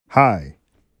Hi,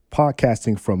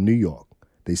 podcasting from New York.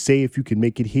 They say if you can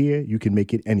make it here, you can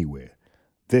make it anywhere.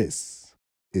 This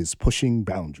is Pushing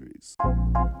Boundaries.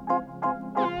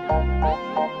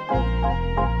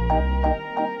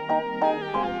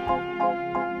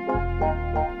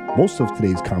 Most of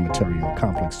today's commentary on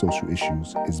complex social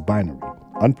issues is binary,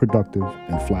 unproductive,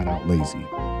 and flat out lazy.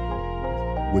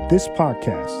 With this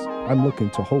podcast, I'm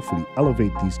looking to hopefully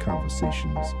elevate these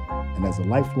conversations and, as a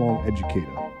lifelong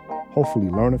educator, hopefully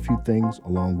learn a few things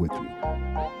along with you.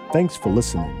 Thanks for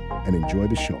listening and enjoy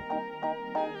the show.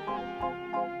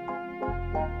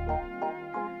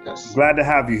 Yes. Glad to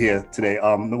have you here today.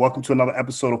 Welcome to another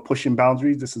episode of Pushing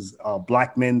Boundaries. This is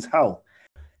Black Men's Health.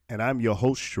 And I'm your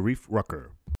host, Sharif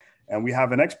Rucker. And we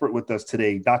have an expert with us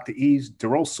today, Dr. Yves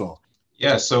DeRosa.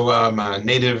 Yeah, so I'm a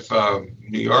native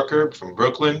New Yorker from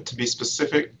Brooklyn, to be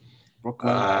specific.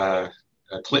 Brooklyn.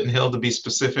 Clinton Hill, to be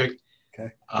specific. Okay.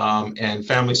 And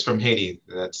families from Haiti.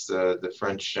 That's the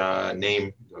French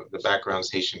name. The background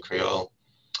is Haitian Creole.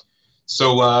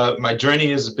 So my journey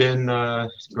has been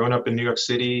growing up in New York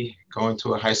City, going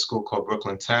to a high school called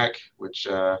Brooklyn Tech, which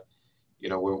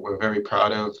we're very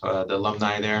proud of, the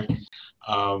alumni there.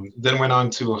 Then went on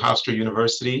to Hofstra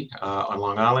University on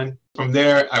Long Island. From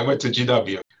there, I went to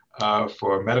GW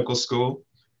for medical school,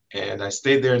 and I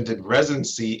stayed there and did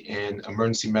residency in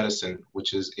emergency medicine,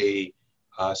 which is a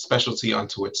specialty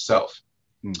unto itself.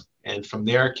 And from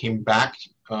there, I came back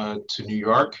to New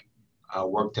York,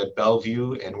 worked at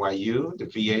Bellevue, NYU, the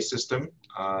VA system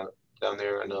down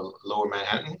there in the Lower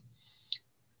Manhattan.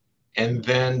 And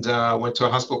then went to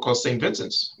a hospital called St.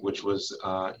 Vincent's, which was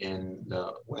in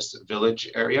the West Village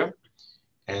area.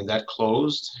 And that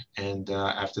closed. And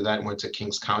after that, I went to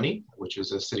Kings County, which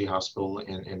is a city hospital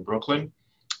in Brooklyn.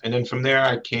 And then from there,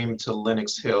 I came to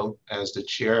Lenox Hill as the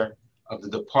chair of the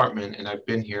department. And I've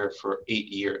been here for 8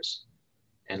 years.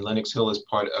 And Lenox Hill is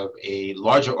part of a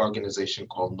larger organization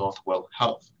called Northwell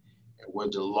Health. And we're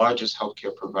the largest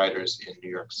healthcare providers in New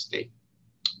York State.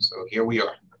 So here we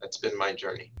are. That's been my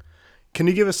journey. Can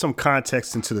you give us some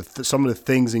context into some of the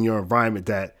things in your environment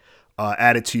that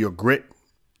added to your grit,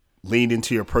 leaned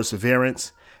into your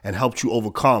perseverance, and helped you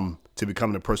overcome to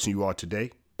become the person you are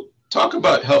today? Talk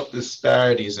about health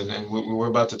disparities, and we're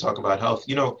about to talk about health.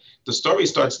 You know, the story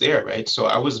starts there, right? So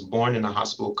I was born in a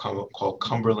hospital called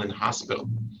Cumberland Hospital.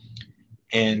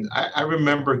 And I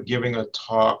remember giving a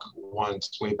talk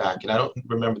once way back, and I don't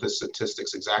remember the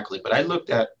statistics exactly, but I looked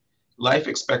at life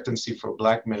expectancy for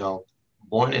Black male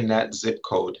born in that zip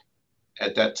code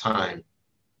at that time.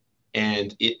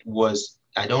 And it was,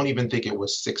 I don't even think it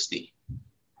was 60,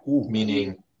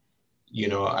 meaning,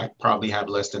 I probably have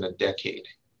less than a decade,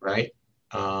 right?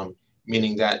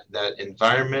 Meaning that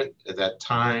environment, at that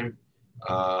time,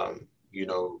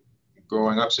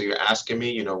 growing up. So you're asking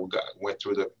me, we went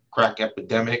through the crack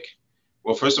epidemic.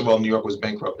 Well, first of all, New York was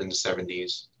bankrupt in the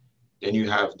 70s. Then you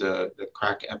have the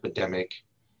crack epidemic.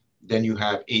 Then you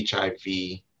have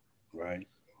HIV. Right.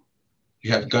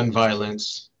 You have gun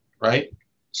violence, right?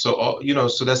 So,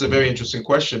 so that's a very interesting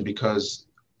question, because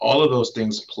all of those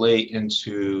things play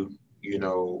into,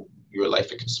 your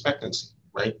life expectancy,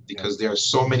 right? Because there are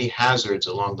so many hazards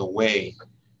along the way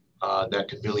that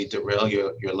could really derail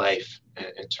your life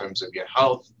in terms of your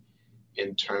health,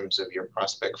 in terms of your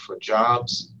prospect for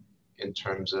jobs, in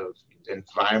terms of the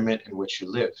environment in which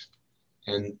you live.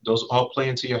 And those all play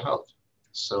into your health.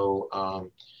 So,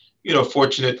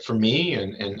 fortunate for me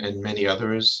and many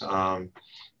others,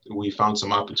 we found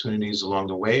some opportunities along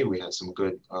the way. We had some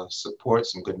good support,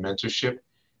 some good mentorship,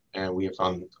 and we have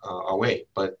found our way.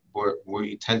 But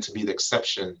we tend to be the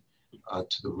exception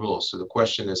to the rule. So the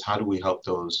question is, how do we help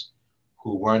those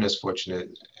who weren't as fortunate,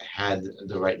 had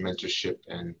the right mentorship,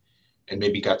 and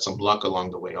maybe got some luck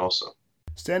along the way also?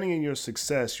 Standing in your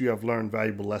success, you have learned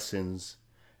valuable lessons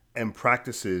and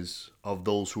practices of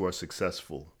those who are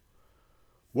successful.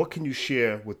 What can you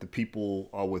share with the people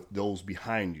or with those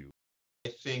behind you? I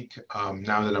think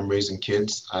now that I'm raising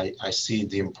kids, I see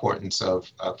the importance of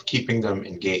keeping them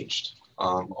engaged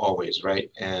always,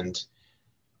 right? And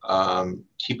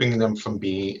keeping them from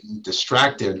being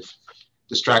distracted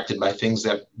by things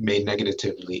that may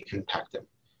negatively impact them.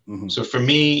 Mm-hmm. So for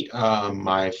me,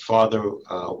 my father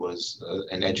was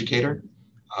an educator,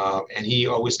 and he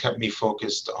always kept me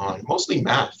focused on mostly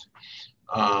math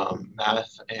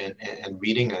and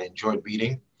reading. I enjoyed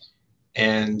reading.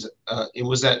 And it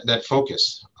was that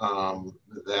focus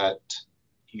that,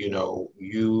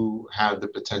 you have the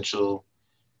potential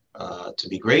to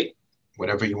be great,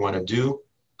 whatever you want to do,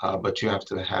 but you have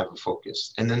to have a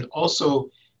focus. And then also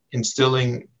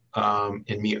instilling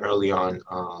in me early on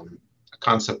a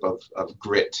concept of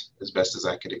grit, as best as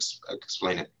I could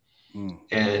explain it.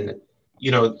 And,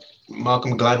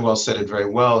 Malcolm Gladwell said it very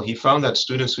well. He found that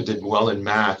students who did well in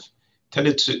math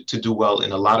tended to do well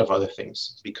in a lot of other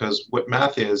things, because what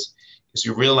math is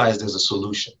you realize there's a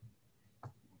solution.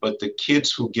 But the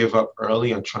kids who give up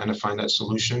early on trying to find that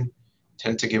solution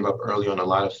tend to give up early on a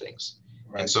lot of things.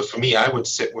 Right. And so for me, I would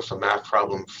sit with a math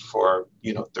problem for,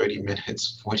 30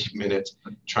 minutes, 40 minutes,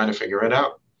 trying to figure it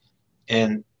out.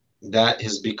 And that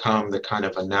has become the kind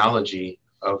of analogy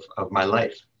of my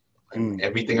life.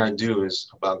 Everything I do is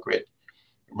about grit.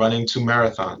 Running 2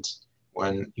 marathons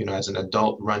when, as an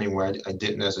adult running where I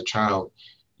didn't as a child,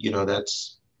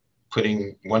 that's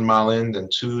putting 1 mile in, then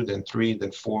 2, then 3,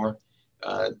 then 4.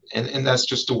 And that's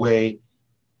just the way,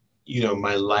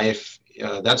 my life,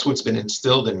 that's what's been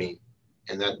instilled in me.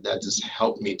 And that just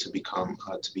helped me to become,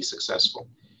 to be successful.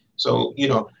 So,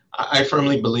 I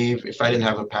firmly believe if I didn't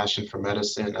have a passion for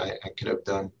medicine, I could have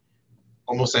done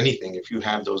almost anything. If you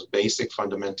have those basic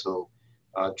fundamental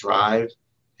drive,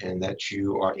 and that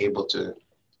you are able to,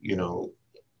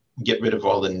 get rid of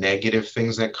all the negative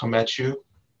things that come at you,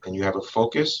 and you have a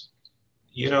focus,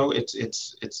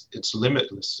 it's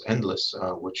limitless, endless,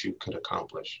 what you could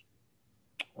accomplish.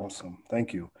 Awesome,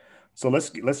 thank you. So let's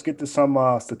get to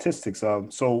some statistics.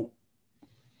 So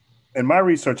in my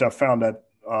research, I found that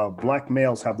Black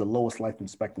males have the lowest life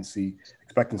expectancy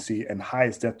and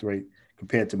highest death rate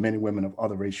compared to men and women of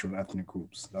other racial and ethnic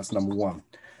groups. That's number one.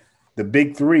 The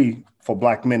big 3 for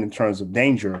Black men in terms of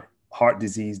danger: heart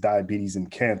disease, diabetes,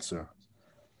 and cancer.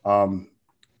 And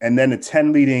then the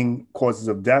 10 leading causes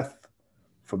of death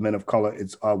for men of color,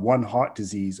 it's 1, heart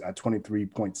disease at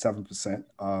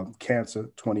 23.7%, cancer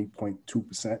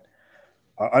 20.2%,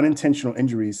 unintentional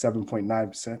injuries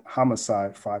 7.9%,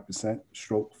 homicide 5%,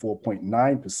 stroke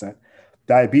 4.9%,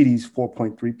 diabetes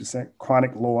 4.3%,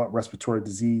 chronic lower respiratory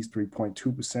disease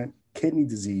 3.2%, kidney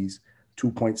disease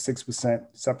 2.6%,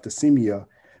 septicemia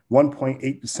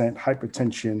 1.8%,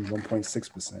 hypertension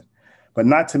 1.6%. But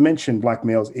not to mention Black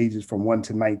males ages from 1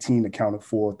 to 19 accounted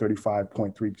for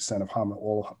 35.3%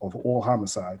 of all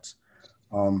homicides.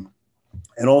 And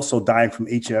also dying from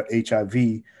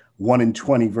HIV, 1 in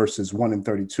 20 versus 1 in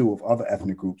 32 of other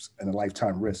ethnic groups, and a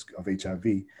lifetime risk of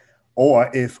HIV. Or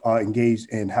if engaged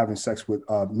in having sex with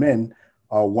men,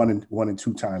 1 in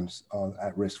 2 times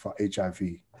at risk for HIV.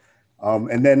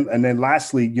 And then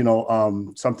lastly,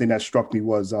 something that struck me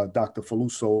was Dr.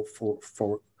 Faluso for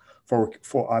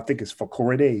I think it's for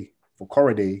Corriday.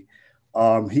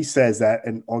 He says that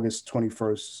in August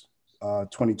 21st,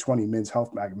 2020, Men's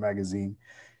Health magazine,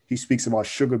 he speaks about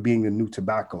sugar being the new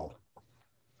tobacco.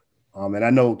 And I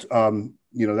know,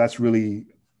 that's really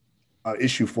an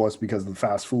issue for us because of the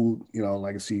fast food,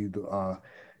 like I see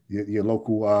your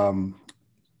local, what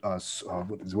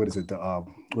is it?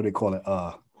 What do they call it?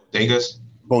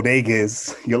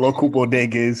 Bodegas, your local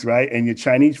bodegas, right? And your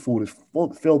Chinese food is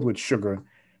filled with sugar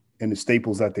and the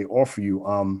staples that they offer you.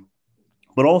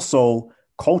 But also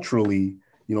culturally,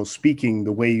 speaking,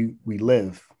 the way we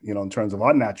live, in terms of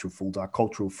our natural foods, our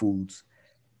cultural foods.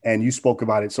 And you spoke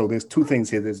about it. So there's 2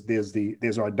 things here.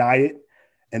 There's our diet.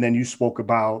 And then you spoke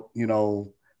about,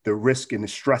 the risk and the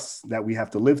stress that we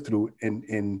have to live through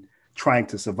in trying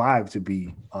to survive to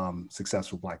be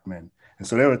successful Black men. And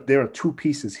so there are 2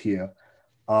 pieces here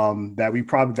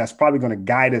that's probably going to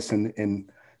guide us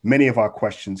in many of our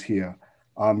questions here.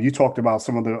 You talked about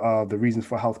some of the reasons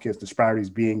for healthcare disparities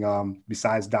being,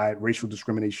 besides diet, racial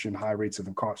discrimination, high rates of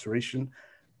incarceration,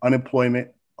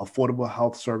 unemployment, affordable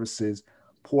health services,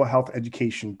 poor health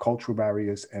education, cultural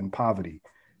barriers, and poverty.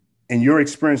 In your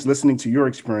experience, listening to your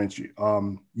experience,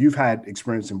 you've had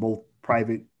experience in both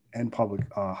private and public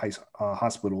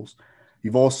hospitals.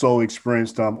 You've also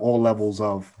experienced all levels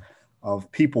of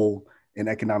people in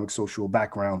economic, social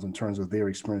backgrounds in terms of their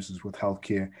experiences with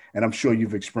healthcare. And I'm sure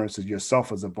you've experienced it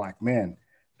yourself as a Black man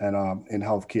and in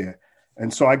healthcare.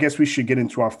 And so I guess we should get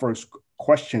into our first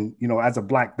question. As a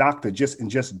Black doctor,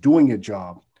 just doing your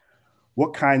job,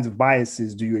 what kinds of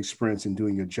biases do you experience in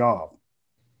doing your job?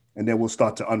 And then we'll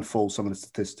start to unfold some of the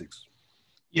statistics.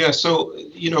 Yeah, so,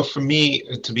 for me,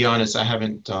 to be honest, I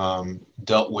haven't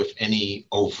dealt with any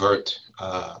overt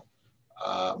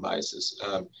biases.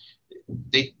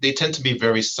 They tend to be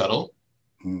very subtle.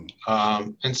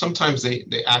 And sometimes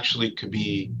they actually could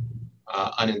be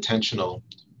unintentional,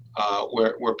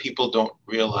 where people don't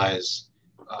realize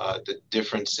the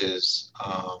differences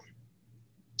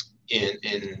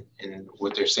in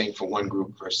what they're saying for one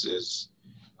group versus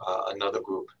another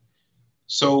group.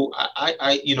 So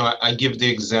I give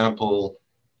the example,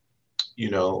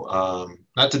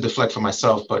 not to deflect from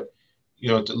myself, but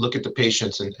to look at the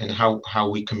patients and how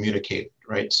we communicate,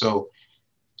 right? So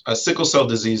Sickle cell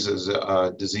disease is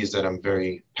a disease that I'm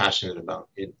very passionate about.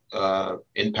 It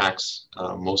impacts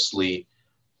mostly,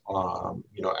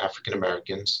 African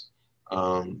Americans.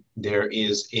 There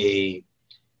is a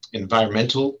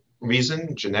environmental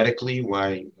reason, genetically,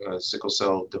 why sickle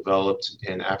cell developed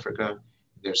in Africa.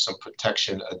 There's some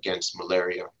protection against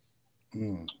malaria.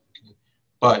 Mm.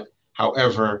 But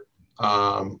however,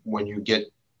 when you get,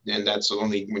 and that's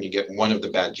only when you get one of the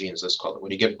bad genes, let's call it.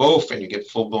 When you get both and you get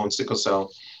full-blown sickle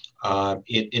cell,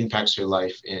 it impacts your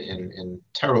life in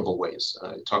terrible ways.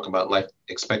 Talk about life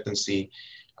expectancy.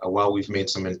 While we've made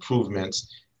some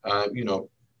improvements,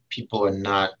 people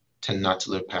tend not to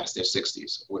live past their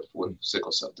 60s with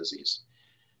sickle cell disease.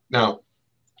 Now,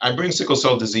 I bring sickle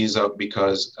cell disease up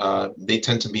because they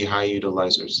tend to be high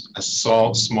utilizers, a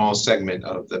small segment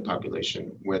of the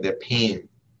population where their pain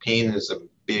is a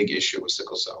big issue with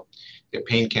sickle cell. Their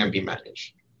pain can't be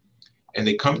managed. And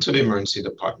they come to the emergency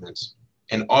departments,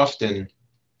 and often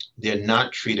they're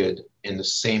not treated in the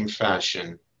same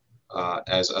fashion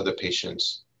as other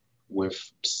patients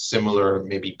with similar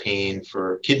maybe pain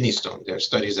for kidney stone. There are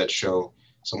studies that show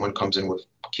someone comes in with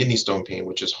kidney stone pain,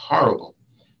 which is horrible.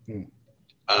 Mm.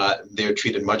 They're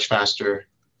treated much faster.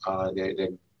 They're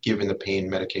given the pain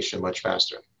medication much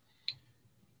faster.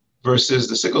 Versus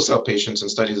the sickle cell patients,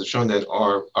 and studies have shown that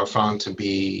are found to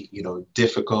be,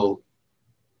 difficult,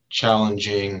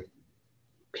 challenging,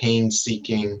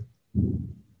 pain-seeking.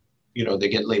 They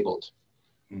get labeled.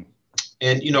 Mm.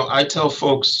 And I tell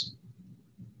folks,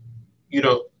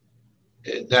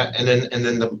 that,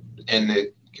 and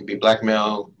it can be black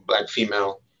male, black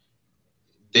female.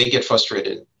 They get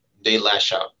frustrated. They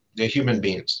lash out. They're human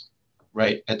beings,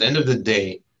 right? At the end of the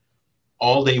day,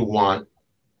 all they want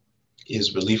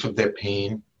is relief of their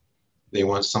pain. They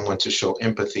want someone to show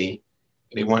empathy.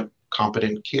 They want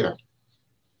competent care.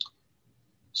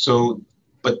 So,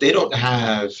 but they don't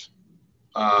have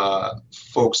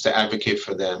folks to advocate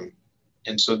for them.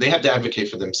 And so they have to advocate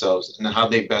for themselves. And how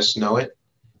they best know it,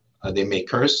 they may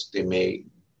curse, they may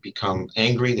become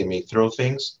angry, they may throw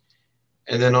things.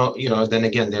 And then, then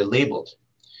again, they're labeled.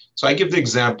 So I give the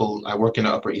example, I work in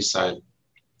the Upper East Side.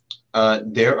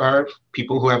 There are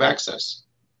people who have access,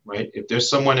 right? If there's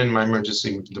someone in my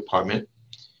emergency department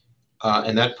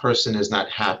and that person is not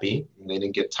happy, and they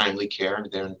didn't get timely care,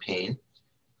 they're in pain,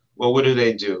 well, what do?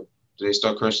 Do they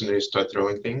start cursing? Do they start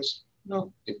throwing things?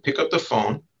 No, they pick up the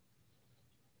phone,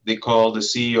 they call the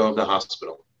CEO of the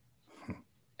hospital.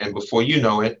 And before you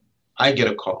know it, I get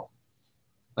a call.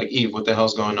 Like, Eve, what the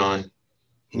hell's going on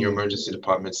in your emergency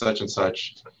department? Such and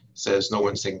such says no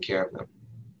one's taking care of them.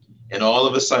 And all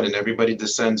of a sudden, everybody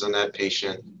descends on that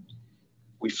patient.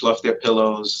 We fluff their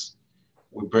pillows.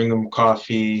 We bring them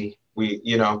coffee.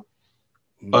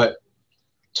 But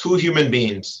two human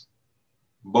beings,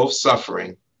 both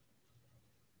suffering,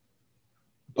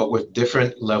 but with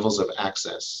different levels of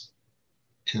access.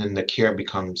 And then the care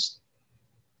becomes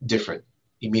different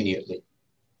immediately.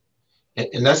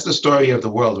 And that's the story of the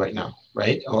world right now,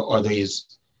 right? Or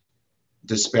these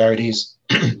disparities,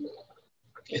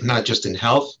 not just in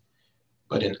health,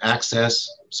 but in access,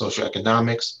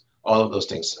 socioeconomics, all of those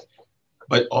things.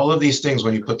 But all of these things,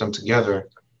 when you put them together,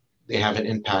 they have an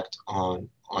impact on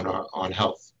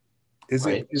health. Is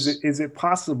it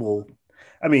possible?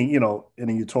 I mean, in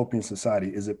a utopian society,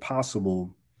 is it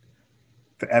possible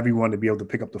for everyone to be able to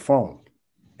pick up the phone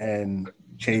and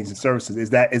change the services? Is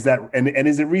that and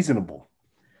is it reasonable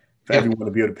for everyone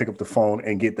to be able to pick up the phone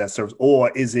and get that service,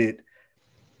 or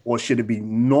should it be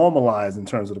normalized in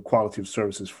terms of the quality of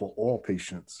services for all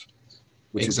patients?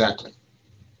 Which exactly.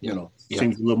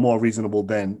 Seems a little more reasonable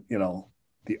than,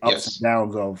 the ups and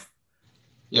downs of.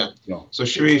 Yeah. So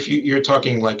Sharif, you're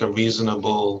talking like a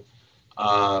reasonable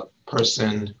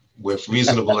person with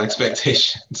reasonable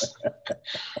expectations.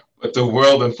 But the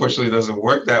world, unfortunately, doesn't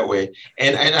work that way.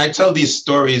 And I tell these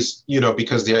stories,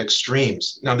 because they're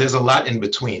extremes. Now, there's a lot in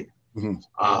between,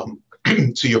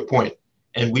 to your point.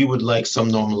 And we would like some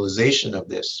normalization of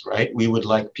this, right? We would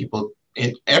like people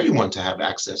and everyone to have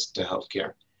access to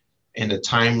healthcare in a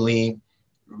timely,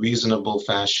 reasonable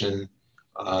fashion,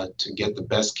 to get the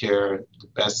best care, the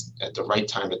best at the right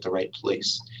time, at the right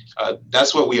place.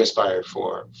 That's what we aspire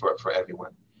for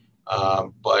everyone.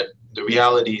 But the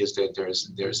reality is that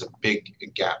there's a big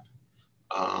gap.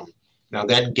 Now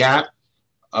that gap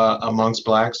amongst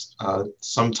Blacks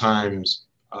sometimes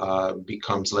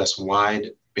becomes less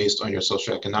wide based on your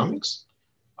socioeconomics.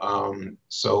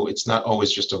 So it's not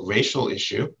always just a racial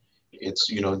issue. It's,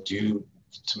 to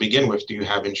begin with, do you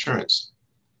have insurance?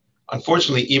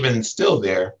 Unfortunately, even still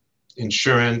there,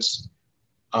 insurance,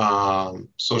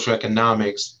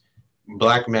 socioeconomics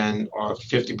Black men are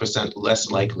 50% less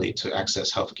likely to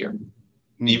access healthcare,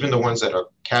 even the ones that are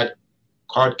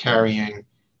card-carrying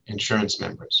insurance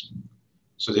members.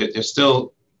 So there's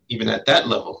still, even at that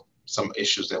level, some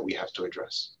issues that we have to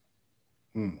address.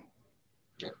 Yeah.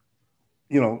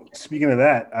 Speaking of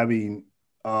that, I mean,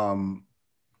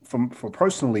 for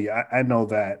personally, I know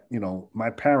that, my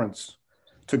parents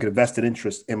took a vested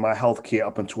interest in my healthcare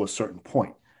up until a certain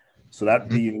point. So that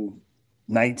being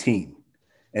 19.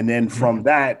 And then from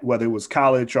that, whether it was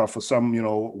college or for some,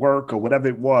 work or whatever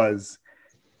it was,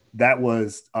 that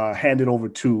was handed over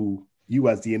to you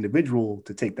as the individual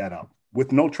to take that up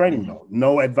with no training, though,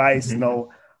 no advice, no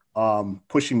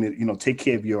pushing it, take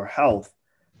care of your health.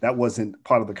 That wasn't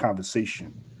part of the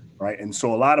conversation, right? And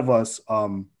so a lot of us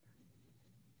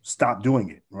stopped doing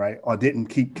it, right? Or didn't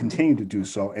continue to do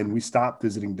so. And we stopped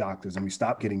visiting doctors and we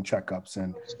stopped getting checkups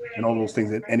and all those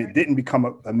things. And it didn't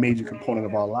become a major component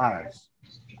of our lives.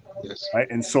 Yes. Right.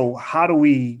 And so how do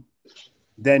we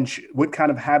then, what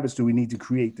kind of habits do we need to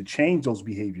create to change those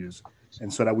behaviors?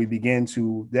 And so that we begin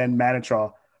to then manage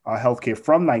our healthcare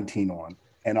from 19 on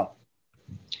and up.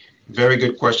 Very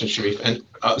good question, Sharif. And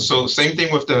so same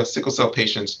thing with the sickle cell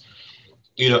patients.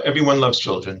 Everyone loves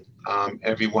children.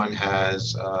 Everyone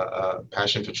has a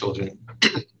passion for children.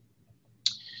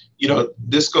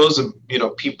 This goes,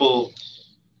 people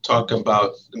talk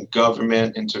about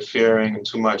government interfering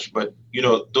too much, but,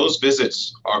 those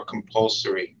visits are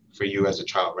compulsory for you as a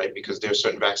child, right? Because there are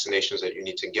certain vaccinations that you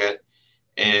need to get,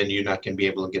 and you're not going to be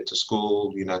able to get to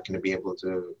school. You're not going to be able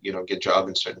to, get job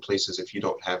in certain places if you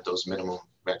don't have those minimum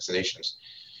vaccinations.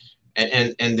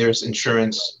 And there's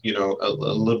insurance, a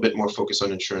little bit more focus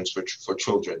on insurance for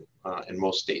children in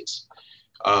most states.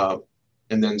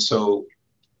 And then so,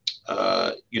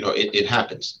 it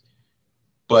happens.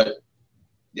 But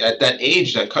at that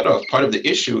age, that cutoff, part of the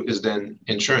issue is then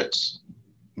insurance,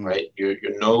 right? You're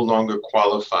no longer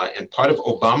qualified. And part of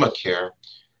Obamacare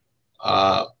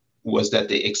was that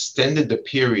they extended the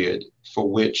period for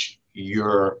which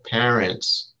your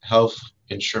parents' health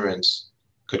insurance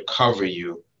could cover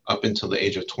you up until the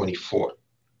age of 24.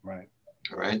 Right.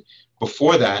 All right.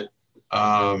 Before that,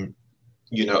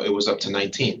 it was up to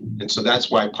 19. And so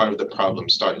that's why part of the problem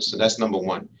started. So that's number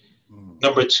one.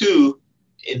 Number two,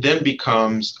 it then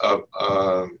becomes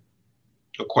a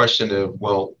question of,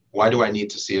 well, why do I need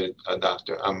to see a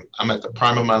doctor? I'm at the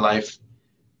prime of my life.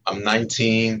 I'm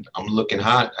 19. I'm looking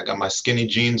hot. I got my skinny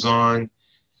jeans on.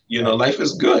 Life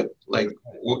is good. Like,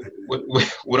 what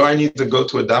do I need to go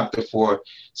to a doctor for?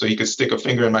 So you can stick a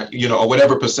finger in my, or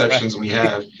whatever perceptions we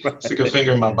have, stick a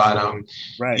finger in my bottom.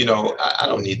 Right. I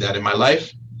don't need that in my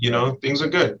life. Things are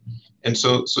good. And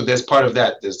so there's part of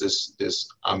that. There's this,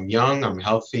 I'm young, I'm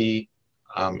healthy,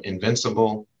 I'm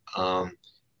invincible.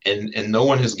 And no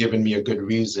one has given me a good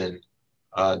reason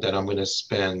that I'm going to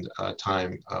spend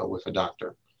time with a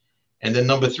doctor. And then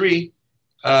number three,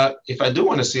 if I do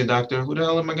want to see a doctor, who the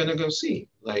hell am I going to go see?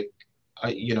 Like,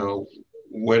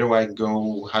 where do I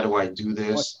go? How do I do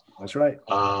this? That's right.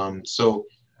 So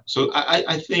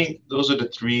I think those are the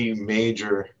three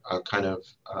major kind of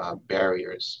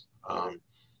barriers.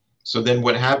 So then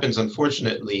what happens,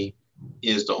 unfortunately,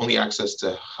 is the only access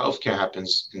to healthcare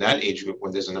happens in that age group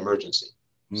when there's an emergency,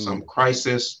 some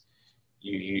crisis,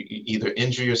 you either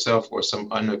injure yourself or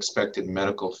some unexpected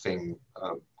medical thing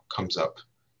comes up,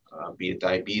 be it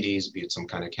diabetes, be it some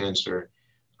kind of cancer.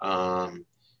 And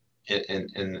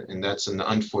that's an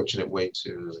unfortunate way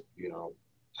to,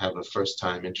 have a first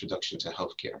time introduction to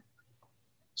healthcare.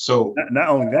 So not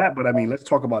only that, but I mean, let's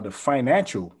talk about the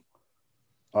financial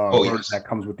yes. that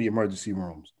comes with the emergency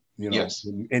rooms, yes.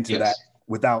 when you enter yes. that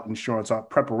without insurance or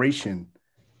preparation.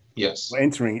 Yes. For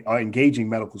entering or engaging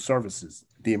medical services,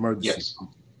 the emergency.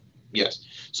 Yes.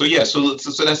 So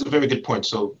that's a very good point.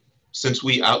 So since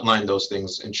we outlined those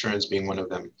things, insurance being one of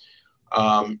them,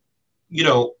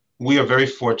 we are very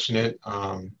fortunate.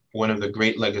 One of the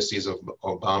great legacies of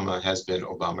Obama has been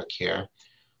Obamacare.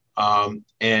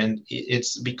 And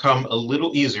it's become a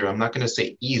little easier. I'm not going to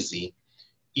say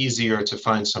easier to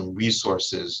find some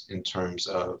resources in terms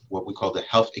of what we call the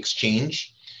health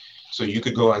exchange. So you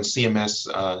could go on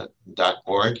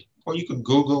cms.org, or you could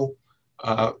Google.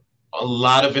 A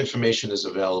lot of information is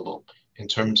available in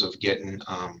terms of getting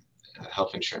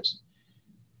health insurance.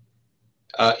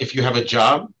 If you have a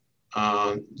job,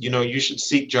 you should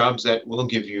seek jobs that will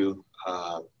give you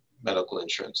medical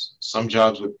insurance. Some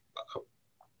jobs would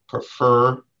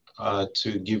prefer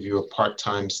to give you a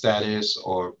part-time status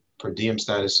or per diem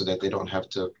status so that they don't have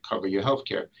to cover your health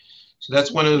care. So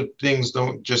that's one of the things.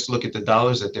 Don't just look at the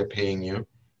dollars that they're paying you.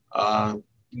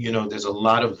 There's a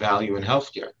lot of value in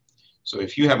healthcare. So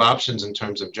if you have options in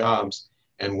terms of jobs,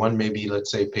 and one maybe,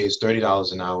 let's say, pays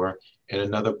 $30 an hour, and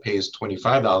another pays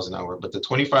 $25 an hour. But the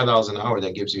 $25 an hour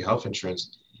that gives you health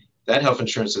insurance, that health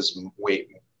insurance is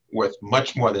worth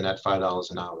much more than that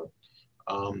 $5 an hour.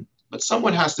 But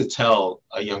someone has to tell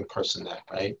a young person that,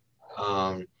 right?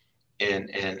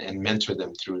 And mentor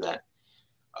them through that.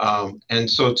 And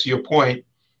so to your point,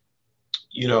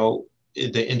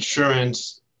 the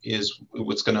insurance is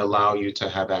what's going to allow you to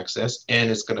have access,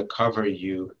 and it's going to cover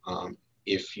you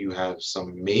if you have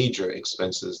some major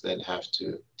expenses that have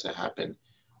to happen.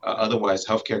 Otherwise,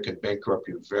 healthcare could bankrupt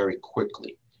you very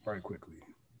quickly. Very quickly.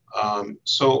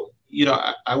 So,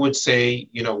 I would say,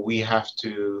 we have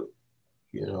to,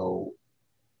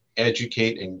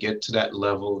 educate and get to that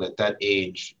level at that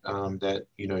age that,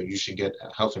 you should get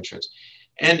health insurance.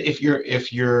 And if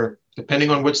you're, depending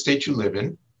on what state you live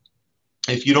in,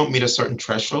 if you don't meet a certain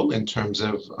threshold in terms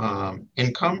of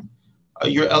income,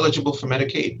 you're eligible for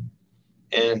Medicaid.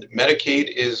 And Medicaid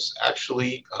is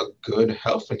actually a good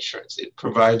health insurance. It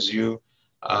provides you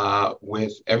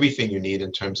with everything you need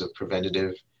in terms of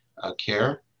preventative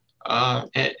care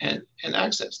and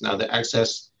access. Now, the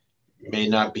access may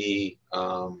not be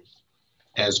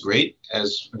as great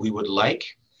as we would like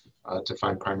to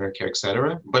find primary care, et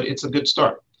cetera, but it's a good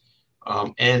start.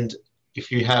 And if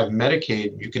you have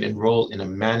Medicaid, you can enroll in a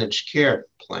managed care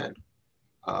plan,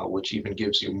 which even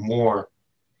gives you more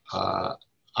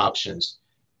options.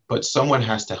 But someone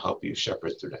has to help you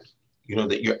shepherd through that.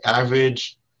 That your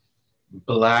average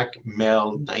Black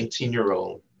male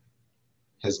 19-year-old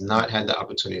has not had the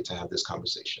opportunity to have this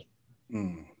conversation.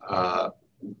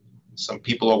 Some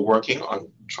people are working on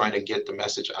trying to get the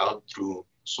message out through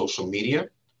social media.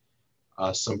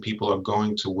 Some people are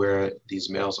going to where these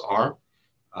males are,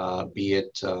 be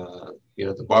it,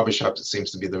 the barbershop, that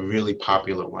seems to be the really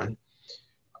popular one,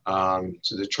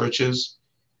 to the churches.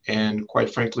 And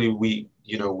quite frankly, we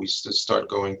should start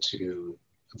going to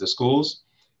the schools,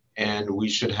 and we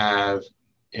should have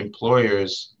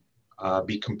employers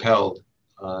be compelled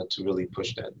to really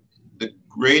push that.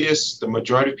 The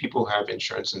majority of people who have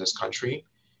insurance in this country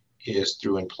is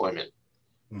through employment.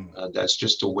 That's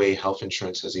just the way health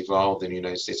insurance has evolved in the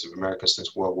United States of America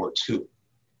since World War II.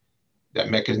 That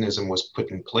mechanism was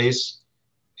put in place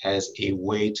as a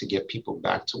way to get people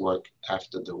back to work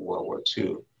after the World War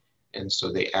II. And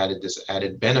so they added this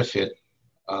added benefit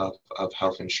of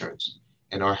health insurance,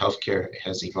 and our healthcare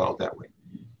has evolved that way.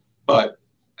 But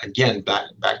again,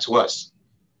 back to us.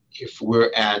 If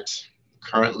we're at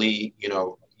currently,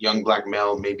 young Black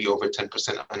male, maybe over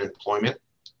 10% unemployment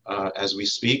as we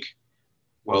speak,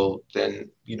 well, then,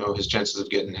 his chances of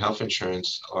getting health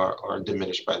insurance are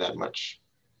diminished by that much.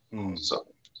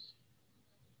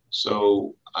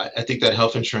 So I think that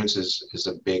health insurance is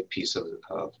a big piece of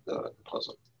the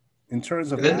puzzle. In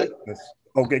terms of access,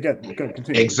 okay, good,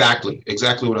 continue. Exactly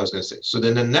what I was going to say. So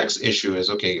then the next issue is,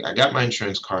 okay, I got my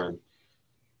insurance card.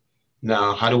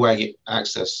 Now, how do I get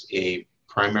access a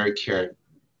primary care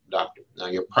doctor? Now,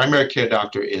 your primary care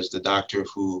doctor is the doctor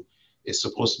who is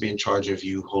supposed to be in charge of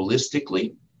you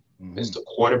holistically. Is the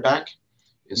quarterback,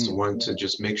 is the one to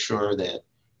just make sure that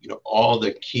all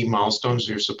the key milestones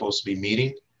you're supposed to be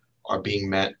meeting are being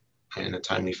met in a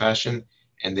timely fashion,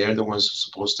 and they're the ones who are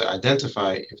supposed to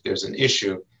identify if there's an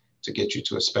issue to get you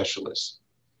to a specialist.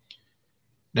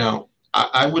 Now,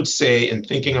 I would say, in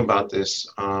thinking about this,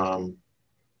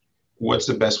 what's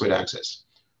the best way to access?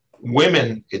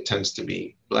 Women, it tends to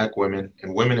be, Black women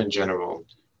and women in general,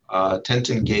 tend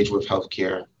to engage with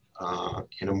healthcare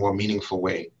in a more meaningful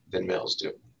way than males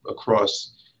do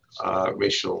across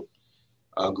racial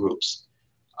groups.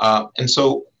 And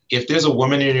so if there's a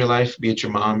woman in your life, be it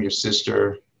your mom, your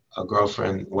sister, a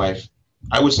girlfriend, wife,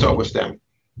 I would start with them,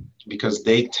 because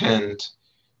they tend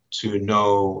to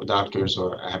know doctors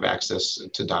or have access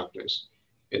to doctors.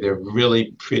 They're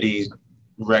really pretty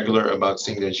regular about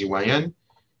seeing their GYN,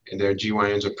 and their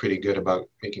GYNs are pretty good about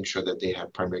making sure that they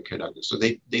have primary care doctors. So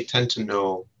they tend to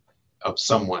know of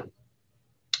someone.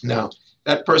 Now,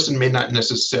 that person may not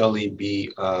necessarily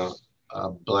be a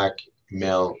Black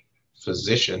male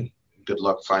physician. Good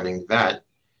luck finding that.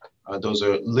 Those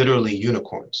are literally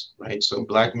unicorns, right? So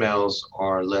Black males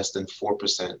are less than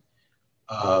 4%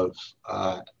 of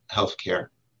healthcare,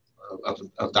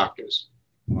 of doctors.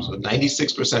 So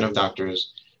 96% of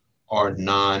doctors are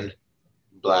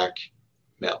non-Black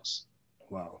males.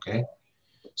 Wow. Okay.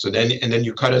 So then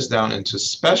you cut us down into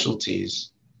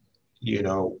specialties.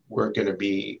 We're going to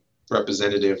be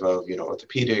representative of,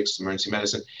 orthopedics, emergency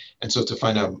medicine. And so to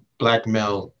find a Black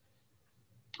male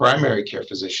primary care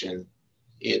physician,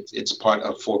 it's part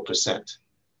of 4%.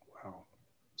 Wow.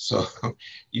 So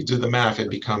you do the math, it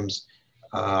becomes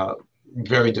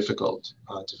very difficult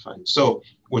to find. So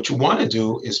what you want to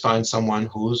do is find someone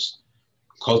who's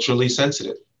culturally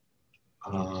sensitive.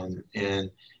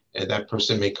 And that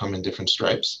person may come in different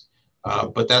stripes,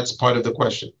 but that's part of the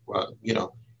question. Well,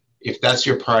 if that's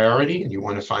your priority and you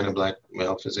want to find a Black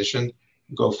male physician,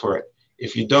 go for it.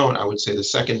 If you don't, I would say the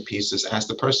second piece is ask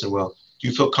the person, well, do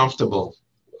you feel comfortable?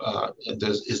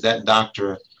 Is that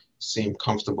doctor seem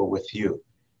comfortable with you?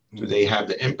 Do they have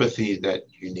the empathy that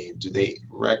you need? Do they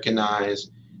recognize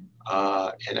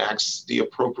and ask the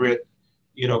appropriate,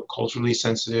 culturally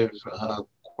sensitive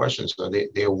questions? Are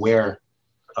they aware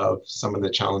of some of the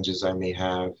challenges I may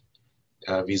have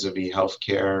vis-a-vis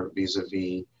healthcare,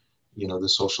 vis-a-vis, the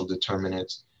social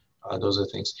determinants? Those are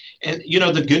things. And,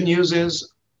 the good news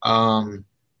is,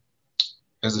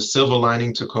 as a silver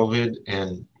lining to COVID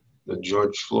and the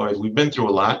George Floyd, we've been through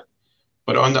a lot.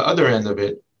 But on the other end of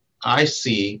it, I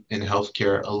see in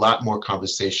healthcare a lot more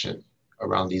conversation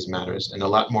around these matters and a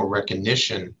lot more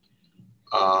recognition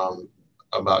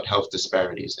about health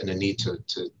disparities and the need to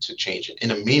change it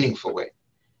in a meaningful way,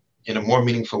 in a more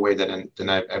meaningful way than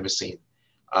I've ever seen.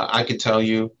 I could tell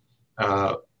you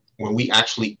when we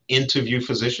actually interview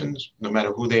physicians, no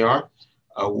matter who they are,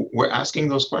 we're asking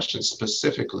those questions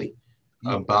specifically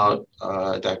about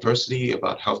diversity,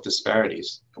 about health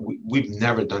disparities. We've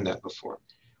never done that before.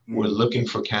 We're looking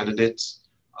for candidates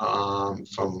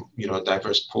from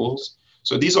diverse pools.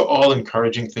 So these are all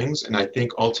encouraging things, and I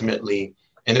think ultimately,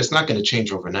 and it's not going to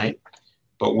change overnight,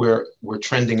 but we're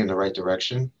trending in the right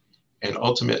direction, and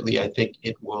ultimately, I think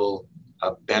it will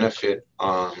benefit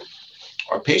our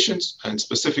patients, and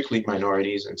specifically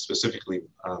minorities, and specifically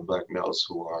Black males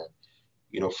who are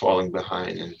falling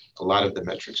behind in a lot of the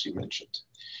metrics you mentioned.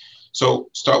 So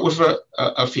start with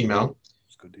a female.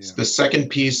 Good, yeah. The second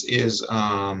piece is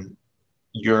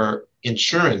your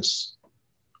insurance.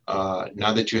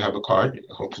 Now that you have a card,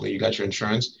 hopefully you got your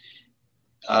insurance,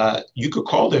 you could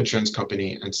call the insurance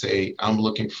company and say, I'm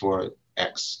looking for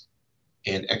X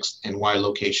and Y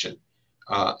location.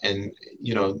 And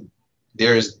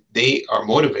they are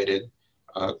motivated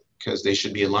because they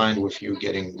should be aligned with you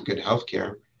getting good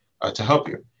healthcare to help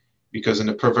you. Because in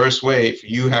a perverse way, if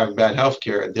you have bad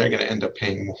healthcare, they're going to end up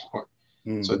paying more.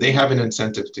 So they have an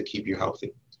incentive to keep you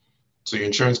healthy. So your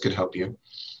insurance could help you.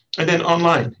 And then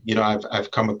online, I've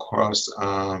come across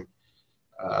a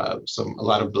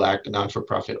lot of Black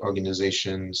non-for-profit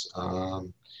organizations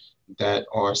that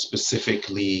are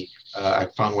specifically, I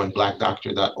found one,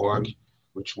 blackdoctor.org,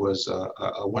 which was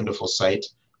a wonderful site.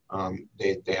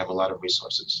 They have a lot of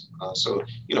resources. So,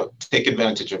 take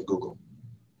advantage of Google.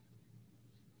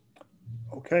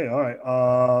 Okay, all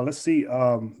right. Let's see.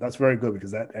 That's very good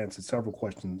because that answered several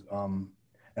questions.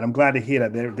 And I'm glad to hear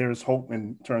that there's hope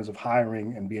in terms of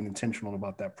hiring and being intentional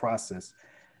about that process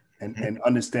and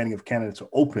understanding if candidates are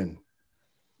open,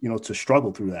 to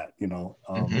struggle through that,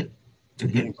 to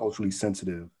being culturally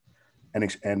sensitive and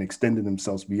extending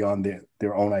themselves beyond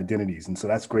their own identities. And so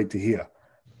that's great to hear.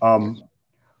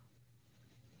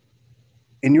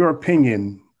 In your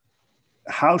opinion,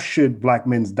 how should Black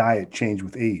men's diet change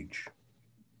with age?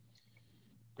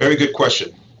 Very good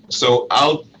question. So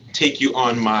I'll take you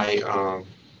on my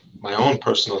my own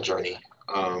personal journey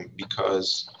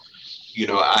because you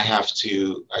have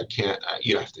to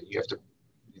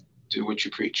do what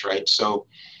you preach, right? So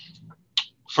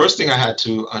first thing I had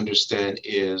to understand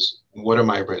is, what are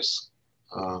my risks?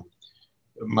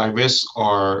 My risks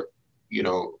are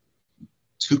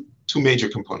two major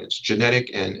components: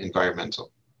 genetic and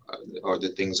environmental, are the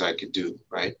things I could do,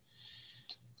 right?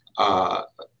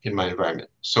 In my environment.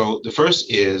 So the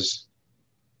first is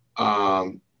my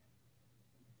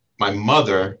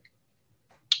mother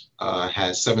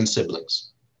has 7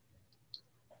 siblings.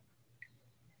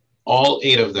 All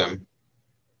 8 of them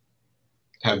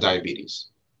have diabetes,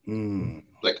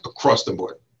 like across the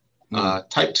board.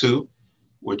 Type 2,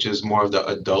 which is more of the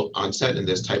adult onset, and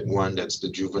there's type 1, that's the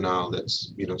juvenile,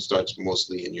 that's starts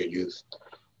mostly in your youth.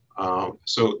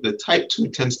 So the type 2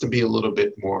 tends to be a little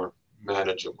bit more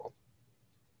manageable.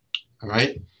 All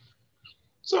right.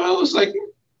 So I was like,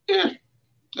 yeah,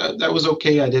 that was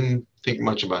okay. I didn't think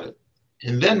much about it.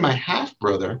 And then my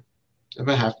half-brother, I have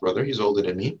a half-brother, he's older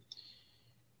than me.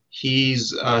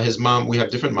 He's his mom, we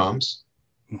have different moms,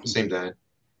 same dad,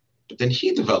 but then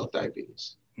he developed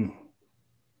diabetes.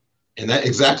 And that's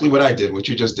exactly what I did, what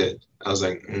you just did. I was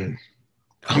like,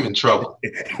 I'm in trouble.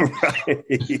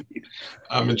 Right.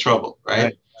 I'm in trouble,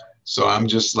 right? So I'm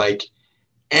just like,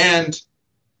 and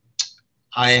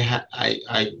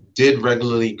I did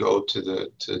regularly go to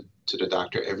the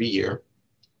doctor every year,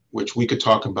 which we could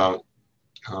talk about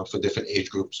for different age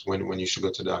groups when you should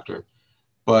go to the doctor.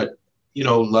 But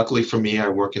luckily for me, I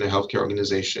work in a healthcare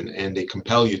organization and they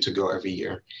compel you to go every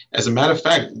year. As a matter of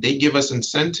fact, they give us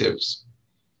incentives.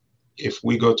 If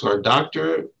we go to our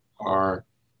doctor, our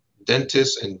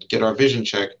dentist, and get our vision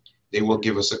check, they will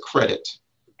give us a credit.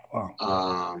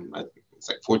 Wow. It's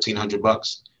like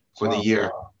 $1,400 for the Wow.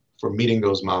 year for meeting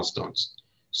those milestones.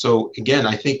 So again,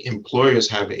 I think employers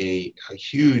have a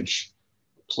huge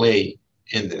play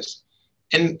in this.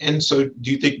 And so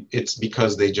do you think it's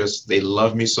because they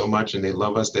love me so much and they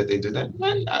love us that they do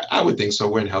that? I would think so.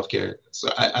 We're in healthcare. So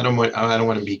I don't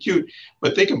want to be cute,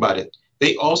 but think about it.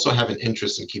 They also have an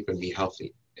interest in keeping me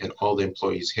healthy and all the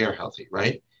employees here healthy,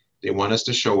 right? They want us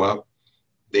to show up.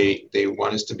 They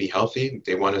want us to be healthy.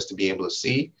 They want us to be able to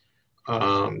see.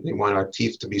 They want our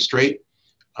teeth to be straight,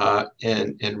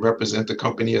 and represent the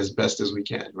company as best as we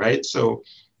can, right? So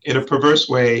in a perverse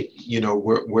way,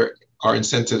 we're our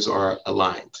incentives are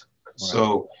aligned. Right.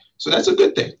 So that's a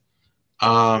good thing.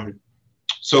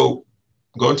 So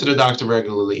going to the doctor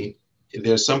regularly,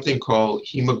 there's something called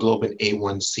hemoglobin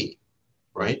A1C,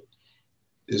 right?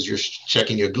 Is you're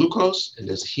checking your glucose, and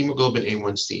there's hemoglobin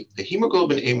A1C. The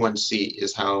hemoglobin A1C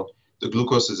is how the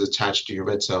glucose is attached to your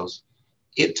red cells.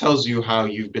 It tells you how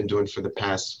you've been doing for the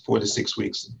past 4 to 6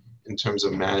 weeks in terms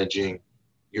of managing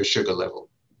your sugar level.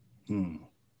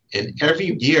 And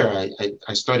every year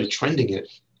I started trending it.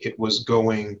 It was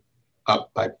going up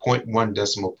by 0.1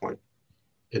 decimal point.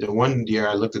 And the one year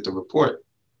I looked at the report,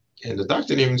 and the doctor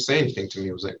didn't even say anything to me.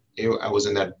 It was like I was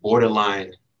in that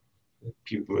borderline.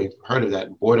 People have heard of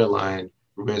that borderline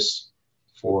risk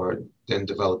for then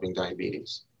developing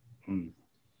diabetes.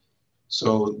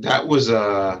 So that was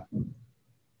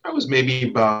maybe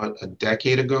about a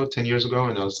decade ago, 10 years ago.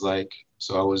 And I was like,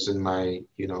 so I was in my,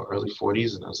 early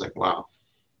 40s, and I was like, wow,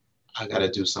 I got to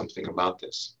do something about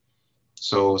this.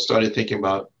 So started thinking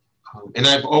about, and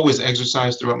I've always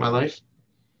exercised throughout my life.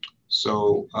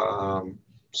 So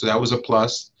that was a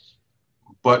plus.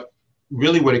 But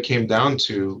really what it came down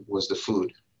to was the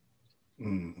food.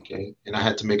 Okay. And I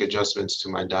had to make adjustments to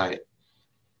my diet.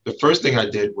 The first thing I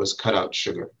did was cut out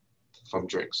sugar from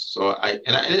drinks. So I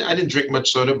didn't drink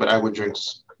much soda, but I would drink,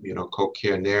 Coke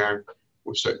here and there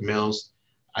with certain meals.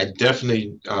 I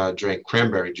definitely drank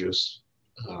cranberry juice.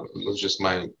 It was just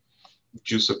my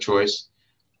juice of choice,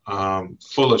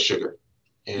 full of sugar.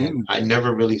 And I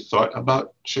never really thought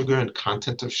about sugar and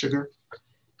content of sugar.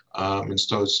 And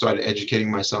so started educating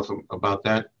myself about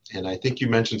that. And I think you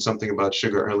mentioned something about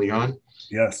sugar early on.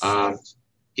 Yes.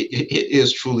 It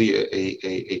is truly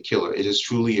a killer. It is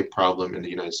truly a problem in the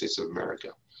United States of America.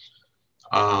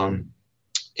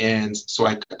 And so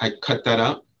I cut that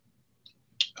out,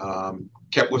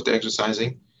 kept with the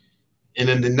exercising. And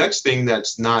then the next thing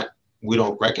we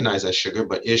don't recognize as sugar,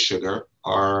 but is sugar,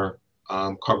 are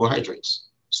carbohydrates,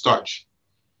 starch.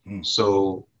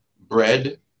 So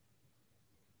bread,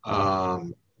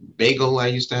 bagel I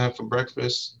used to have for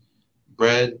breakfast,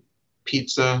 bread,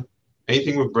 pizza,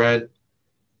 anything with bread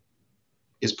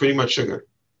is pretty much sugar.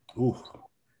 Ooh,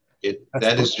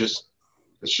 that is just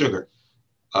the sugar.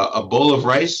 A bowl of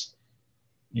rice,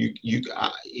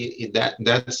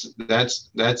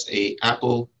 that's a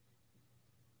apple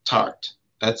tart.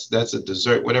 That's a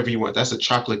dessert, whatever you want. That's a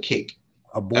chocolate cake.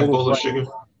 A bowl of sugar.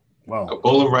 Wow. A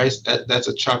bowl of rice, that's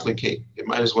a chocolate cake. It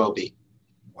might as well be.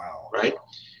 Wow. Right.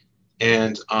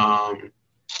 And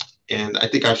I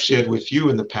think I've shared with you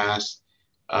in the past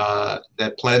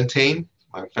that plantain,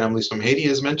 my family's from Haiti,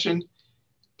 as mentioned.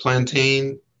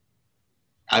 Plantain,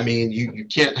 I mean, you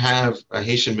can't have a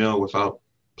Haitian meal without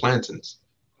plantains.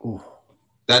 Ooh.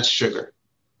 That's sugar.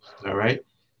 All right.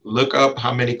 Look up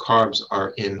how many carbs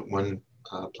are in one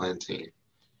plantain.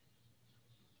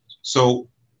 So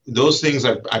those things,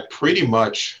 I pretty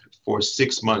much for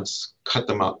 6 months cut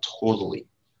them out totally.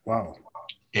 Wow.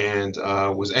 And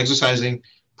was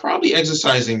probably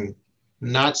exercising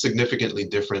not significantly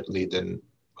differently than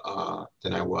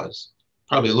I was.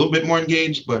 Probably a little bit more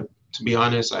engaged, but to be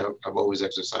honest, I've always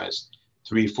exercised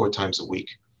 3-4 times a week.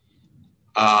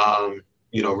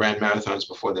 Ran marathons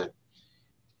before that.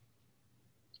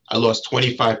 I lost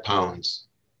 25 pounds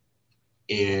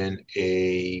in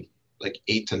a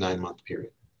 8 to 9 month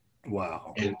period.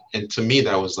 Wow. And to me,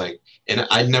 that was and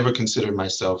I never considered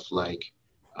myself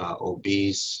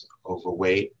obese,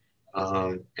 overweight.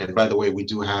 And by the way, we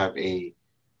do have a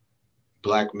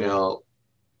Black male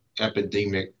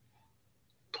epidemic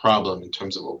problem in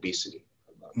terms of obesity.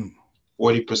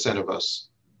 40% of us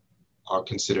are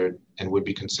considered and would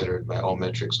be considered by all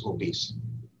metrics obese.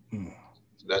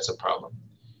 So that's a problem.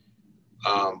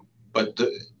 But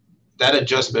that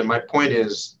adjustment, my point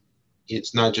is,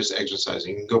 it's not just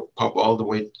exercising. You can go pump all the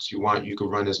weights you want. You can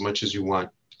run as much as you want.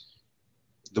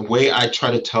 the way I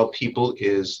try to tell people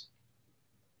is,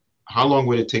 how long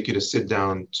would it take you to sit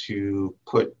down to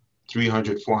put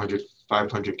 300, 400,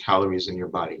 500 calories in your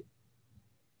body?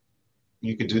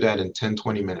 You could do that in 10,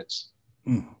 20 minutes,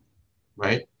 Mm.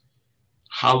 right?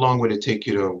 How long would it take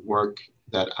you to work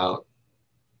that out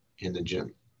in the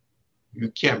gym?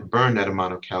 You can't burn that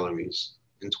amount of calories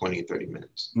in 20, 30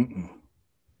 minutes. Mm-mm.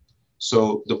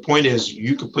 So the point is,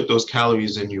 you could put those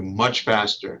calories in you much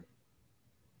faster.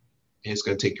 And it's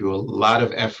going to take you a lot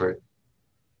of effort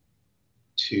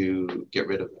to get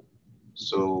rid of them.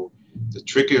 So the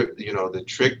trick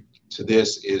to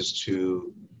this is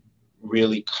to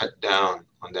really cut down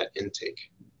on that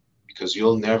intake, because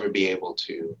you'll never be able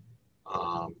to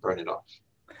burn it off.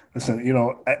 Listen,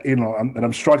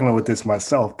 I'm struggling with this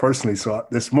myself personally. So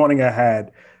this morning I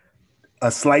had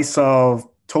a slice of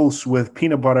toast with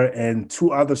peanut butter and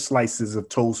two other slices of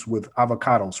toast with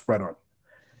avocado spread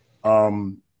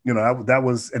on. That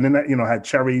was, and then I had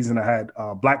cherries and I had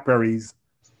blackberries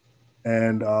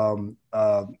and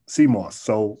sea moss.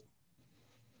 So,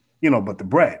 but the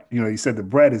bread, you said the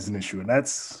bread is an issue, and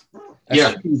that's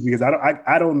Yeah. huge, because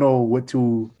I don't know what's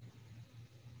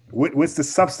the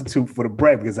substitute for the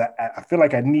bread, because I feel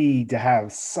like I need to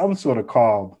have some sort of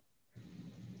carb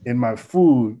in my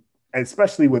food,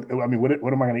 especially with, I mean, what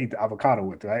am I going to eat the avocado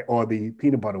with, right? Or the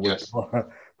peanut butter with? Yes.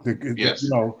 Yes. Yes.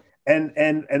 And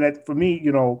that, for me,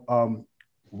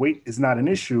 weight is not an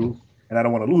issue, and I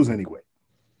don't want to lose any weight.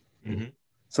 Mm-hmm.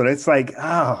 So it's like,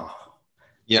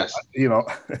 yes.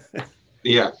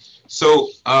 Yeah. So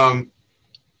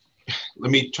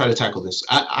let me try to tackle this.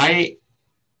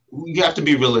 You have to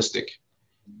be realistic.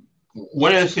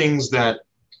 One of the things that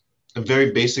a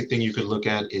very basic thing you could look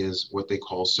at is what they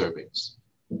call servings,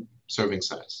 serving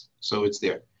size. So it's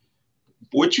there.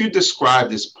 What you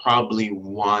described is probably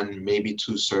one, maybe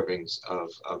two servings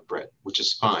of bread, which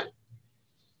is fine.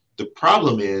 The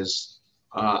problem is,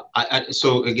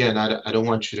 so again, I don't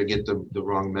want you to get the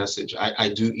wrong message. I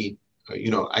do eat,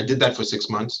 I did that for 6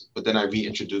 months, but then I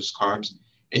reintroduced carbs,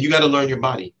 and you got to learn your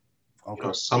body.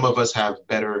 Okay. Some of us have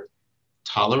better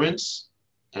tolerance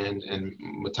and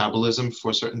metabolism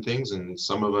for certain things, and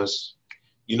some of us,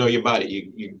 your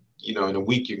body, in a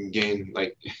week you can gain,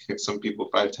 like some people,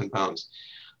 5-10 pounds.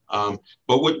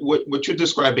 But what you're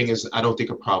describing is, I don't think,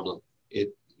 a problem.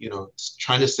 It's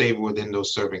trying to save within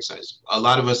those serving sizes. A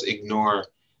lot of us ignore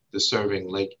the serving.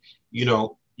 Like, you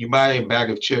buy a bag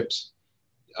of chips,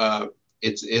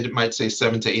 it might say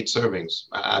 7 to 8 servings.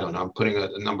 I don't know, I'm putting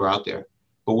a number out there.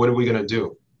 But what are we gonna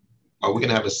do? Are we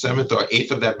gonna have a 7th or 8th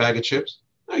of that bag of chips?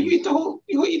 No, you eat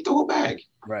the whole bag.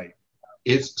 Right.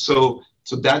 It's so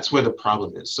that's where the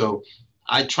problem is. So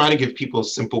I try to give people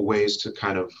simple ways to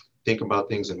kind of think about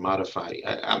things and modify.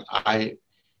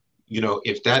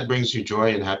 If that brings you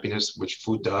joy and happiness, which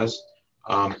food does,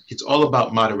 it's all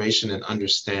about moderation and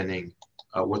understanding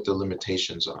what the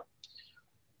limitations are.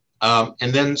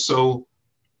 And then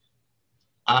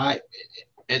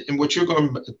and what you're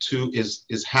going to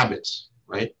is habits,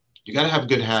 right? You got to have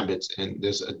good habits, and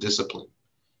there's a discipline.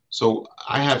 So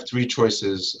I have 3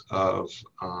 choices of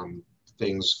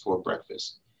things for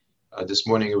breakfast. This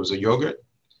morning it was a yogurt.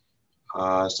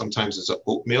 Sometimes it's an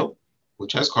oatmeal,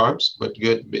 which has carbs, but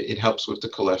good. It helps with the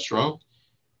cholesterol.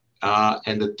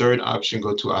 And the third option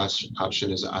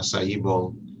is acai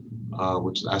bowl,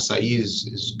 which acai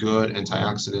is good,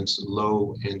 antioxidants,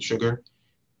 low in sugar.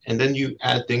 And then you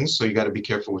add things, so you got to be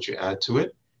careful what you add to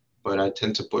it. But I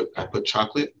put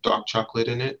chocolate, dark chocolate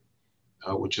in it,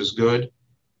 which is good.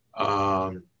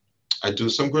 I do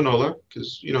some granola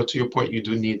because, to your point, you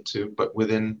do need to, but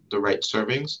within the right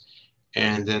servings,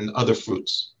 and then other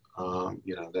fruits,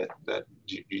 that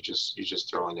you just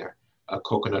throw in there,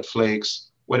 coconut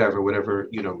flakes, whatever,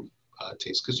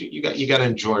 taste, because you got to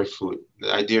enjoy food.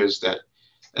 The idea is that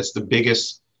that's the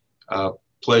biggest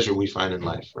pleasure we find in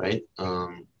life, right?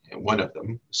 And one of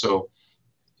them. So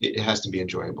it has to be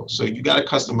enjoyable. So you got to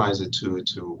customize it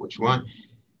to what you want.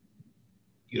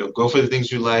 Go for the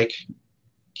things you like,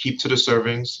 keep to the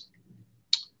servings,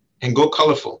 and go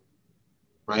colorful,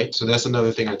 right? So that's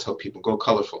another thing I tell people: go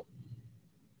colorful.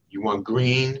 You want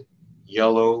green,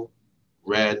 yellow,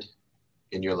 red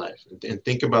in your life, and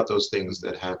think about those things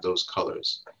that have those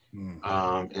colors, and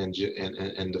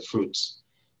the fruits,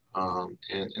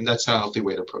 and that's a healthy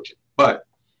way to approach it. But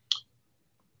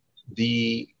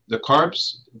the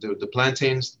carbs, the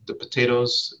plantains, the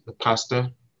potatoes, the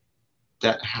pasta,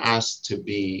 that has to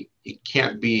be, it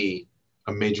can't be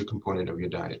a major component of your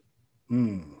diet.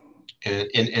 And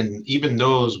even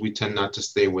those, we tend not to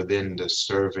stay within the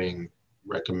serving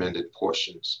recommended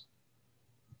portions.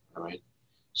 All right.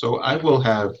 So I will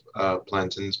have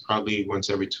plantains probably once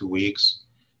every 2 weeks.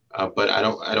 But I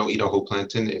don't eat a whole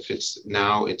plantain. If it's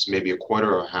now, it's maybe a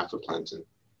quarter or half a plantain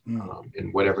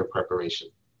in whatever preparation.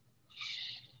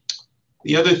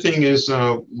 The other thing is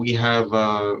we have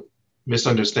a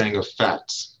misunderstanding of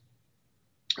fats,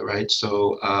 right?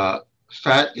 So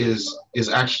fat is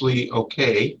actually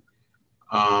okay.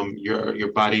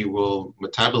 Your body will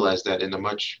metabolize that in a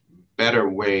much better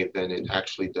way than it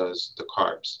actually does the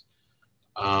carbs.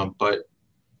 But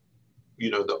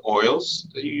the oils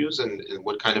that you use and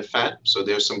what kind of fat. So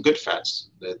there's some good fats.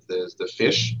 There's the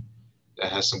fish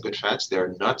that has some good fats. There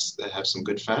are nuts that have some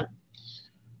good fat.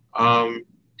 Um,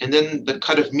 and then the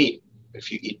cut of meat,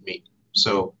 if you eat meat.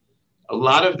 So a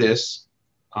lot of this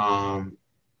um,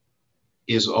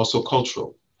 is also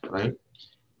cultural, right?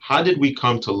 How did we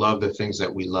come to love the things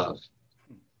that we love?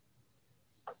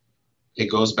 It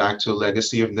goes back to a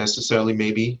legacy of necessarily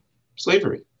maybe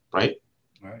slavery, right?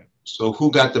 Right. So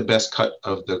who got the best cut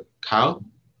of the cow?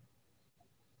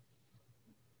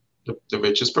 The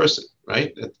richest person,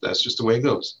 right? That's just the way it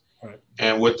goes. Right.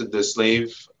 And what did the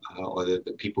slave or the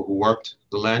people who worked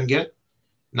the land get?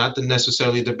 Not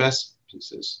necessarily the best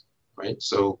pieces, right?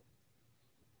 So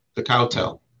the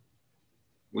cowtail,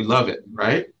 we love it,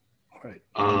 right? Right.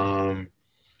 Um,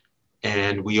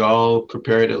 and we all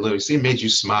prepared a little. See, it made you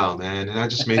smile, man, and I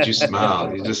just made you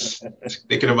smile. You're just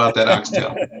thinking about that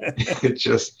oxtail. It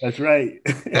just That's right.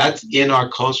 that's in our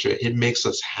culture. It makes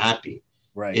us happy.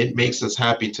 Right. It makes us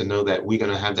happy to know that we're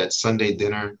gonna have that Sunday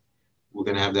dinner. We're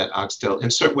gonna have that oxtail.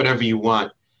 Insert whatever you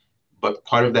want, but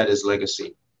part of that is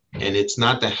legacy, and it's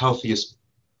not the healthiest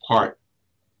part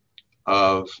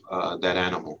of that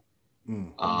animal.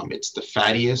 It's the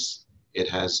fattiest. It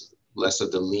has less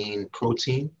of the lean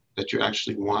protein that you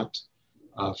actually want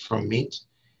from meat.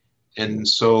 And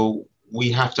so we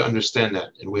have to understand that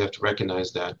and we have to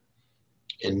recognize that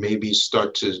and maybe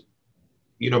start to,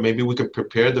 maybe we could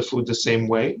prepare the food the same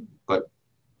way, but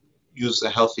use the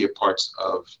healthier parts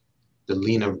of the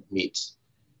leaner meats.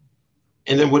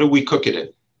 And then what do we cook it in,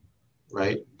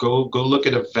 right? Go look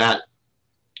at a vat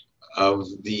of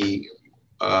the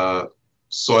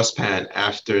saucepan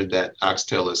after that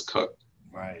oxtail is cooked.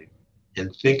 Right.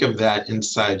 And think of that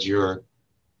inside your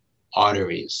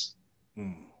arteries.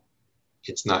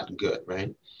 It's not good,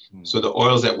 right? So the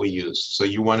oils that we use. So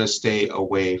you want to stay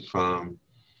away from,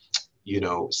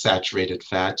 saturated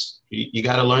fats. You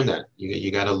got to learn that.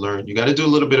 You got to learn. You got to do a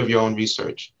little bit of your own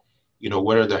research.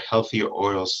 What are the healthier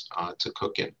oils to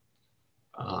cook in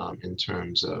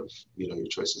terms of, your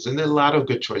choices. And there are a lot of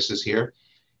good choices here.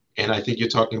 And I think you're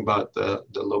talking about the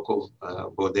local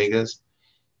bodegas.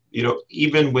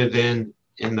 Even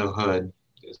in the hood,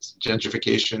 it's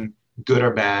gentrification, good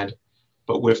or bad,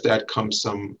 but with that comes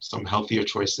some healthier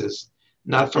choices.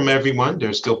 Not from everyone.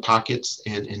 There's still pockets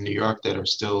in New York that are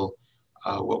still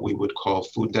what we would call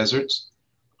food deserts.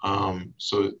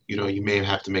 So you may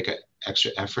have to make an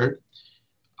extra effort.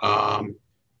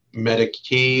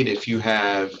 Medicaid, if you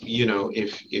have,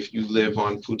 if you live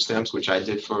on food stamps, which I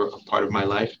did for a part of my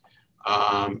life,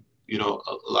 a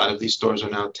lot of these stores are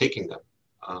now taking them.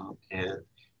 And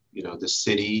the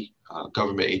city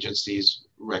government agencies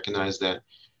recognize that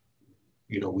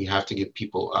we have to give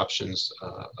people options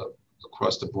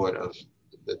across the board of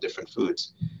the different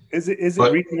foods. Is it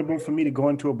reasonable for me to go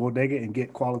into a bodega and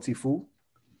get quality food?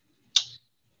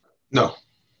 No.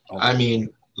 Okay. I mean,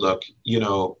 look,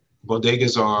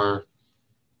 bodegas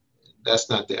that's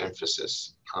not the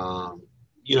emphasis.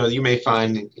 You may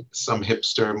find some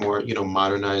hipster, more,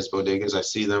 modernized bodegas. I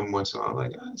see them once in a while,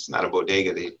 like, it's not a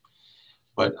bodega.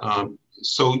 But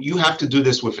so you have to do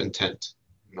this with intent.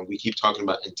 We keep talking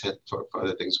about intent for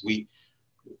other things. We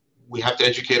have to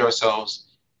educate ourselves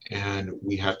and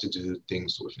we have to do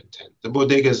things with intent. The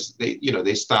bodegas,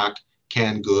 they stock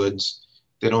canned goods.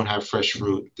 They don't have fresh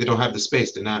fruit. They don't have the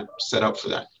space. They're not set up for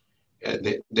that.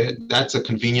 That's a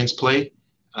convenience play.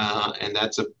 And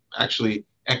that's actually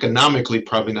economically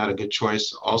probably not a good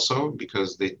choice also,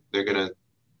 because they're going to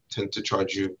tend to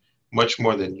charge you much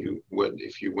more than you would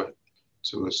if you went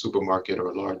to a supermarket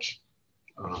or a large,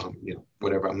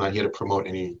 whatever. I'm not here to promote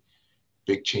any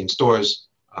big chain stores,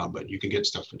 but you can get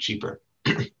stuff for cheaper.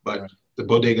 But the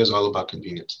bodega is all about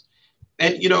convenience.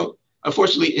 And,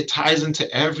 unfortunately, it ties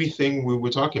into everything we were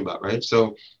talking about, right?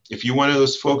 So if you're one of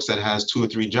those folks that has 2 or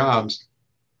 3 jobs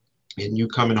and you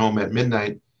coming home at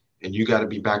midnight and you got to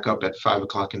be back up at 5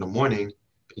 o'clock in the morning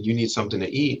and you need something to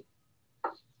eat,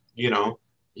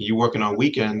 you're working on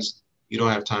weekends, you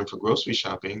don't have time for grocery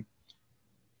shopping.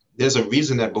 There's a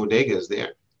reason that bodega is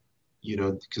there,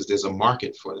 because there's a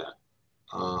market for that.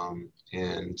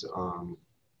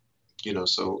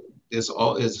 So there's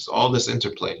all this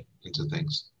interplay into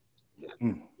things.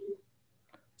 Yeah.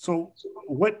 So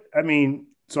I'm going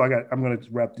to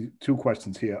wrap the two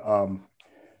questions here.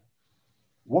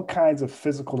 What kinds of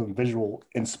physical and visual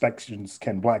inspections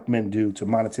can Black men do to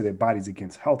monitor their bodies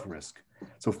against health risk?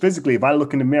 So physically, if I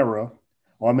look in the mirror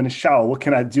or I'm in the shower, what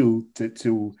can I do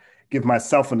to give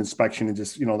myself an inspection and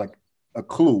just, like a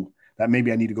clue that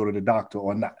maybe I need to go to the doctor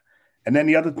or not? And then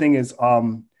the other thing is,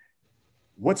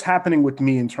 what's happening with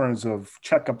me in terms of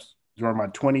checkups during my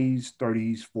 20s,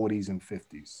 30s, 40s, and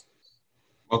 50s?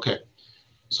 Okay.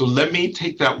 So let me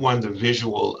take that one, the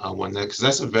visual one, because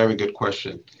that's a very good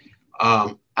question.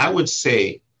 I would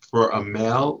say for a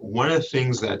male, one of the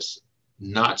things that's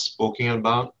not spoken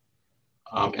about,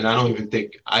 and I don't even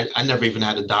think, I never even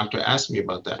had a doctor ask me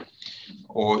about that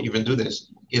or even do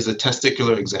this, is a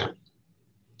testicular exam.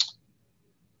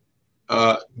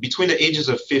 Between the ages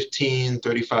of 15,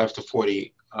 35 to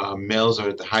 40, males are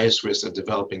at the highest risk of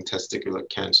developing testicular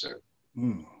cancer.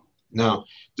 Mm. Now,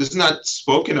 this is not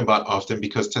spoken about often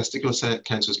because testicular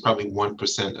cancer is probably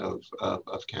 1%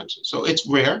 of cancer. So it's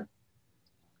rare,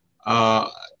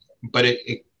 but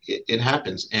it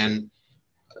happens. And,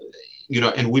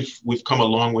 and we've come a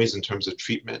long ways in terms of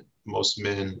treatment. Most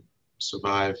men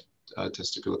survive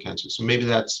testicular cancer. So maybe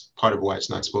that's part of why it's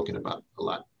not spoken about a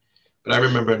lot. But I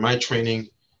remember in my training,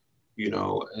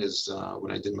 as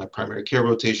when I did my primary care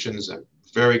rotations, a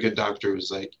very good doctor was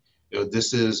like,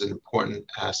 this is an important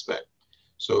aspect.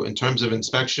 So in terms of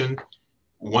inspection,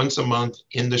 once a month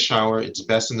in the shower, it's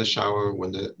best in the shower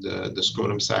when the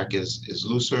scrotum sac is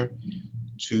looser,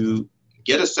 to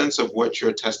get a sense of what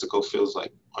your testicle feels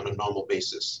like on a normal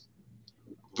basis.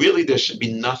 Really, there should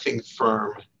be nothing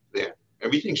firm there.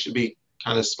 Everything should be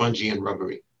kind of spongy and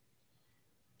rubbery.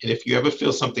 And if you ever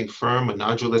feel something firm, a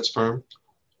nodule that's firm,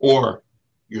 or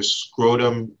your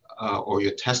scrotum or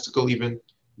your testicle even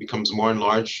becomes more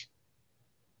enlarged,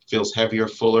 feels heavier,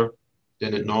 fuller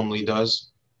than it normally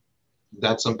does,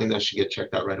 that's something that should get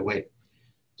checked out right away.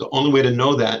 The only way to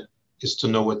know that is to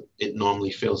know what it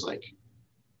normally feels like.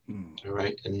 All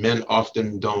right. And men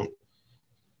often don't,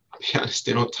 I'll be honest,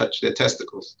 they don't touch their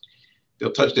testicles.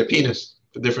 They'll touch their penis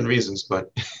for different reasons,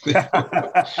 but they don't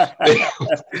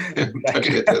touch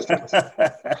their testicles.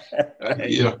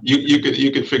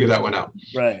 You could figure that one out.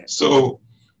 Right. So,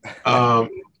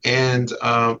 and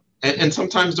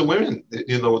sometimes the women,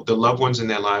 the loved ones in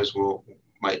their lives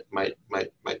might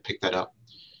pick that up.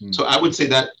 So I would say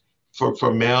that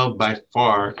for male, by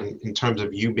far, in terms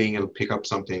of you being able to pick up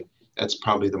something, that's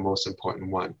probably the most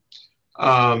important one.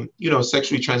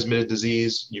 Sexually transmitted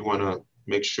disease, you want to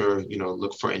make sure,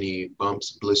 look for any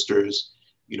bumps, blisters.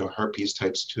 Herpes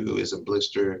types 2 is a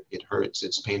blister. It hurts.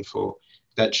 It's painful.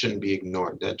 That shouldn't be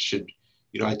ignored. That should,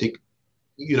 I think,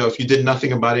 if you did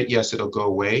nothing about it, yes, it'll go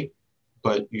away,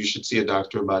 but you should see a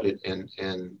doctor about it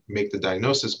and make the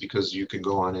diagnosis, because you can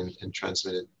go on and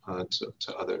transmit it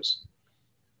to others.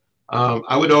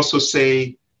 I would also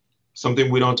say something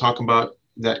we don't talk about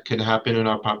that can happen in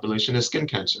our population is skin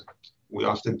cancer. We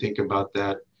often think about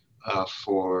that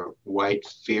for white,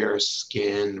 fair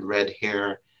skin, red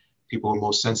hair, people who are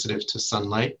most sensitive to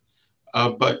sunlight.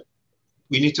 But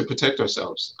we need to protect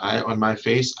ourselves. On my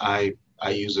face, I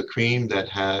use a cream that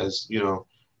has,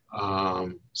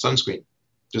 sunscreen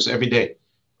just every day.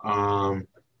 And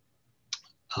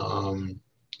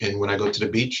when I go to the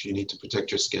beach, you need to protect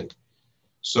your skin.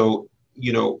 So,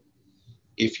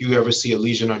 if you ever see a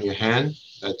lesion on your hand,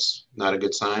 that's not a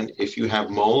good sign. If you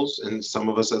have moles, and some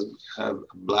of us have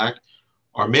black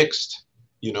or mixed,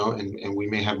 and we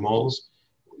may have moles,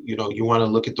 you want to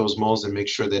look at those moles and make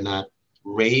sure they're not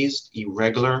raised,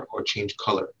 irregular, or change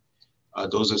color.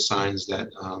 Those are signs that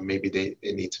maybe they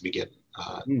need to be getting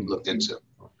looked into.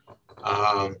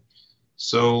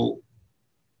 So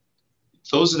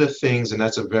those are the things, and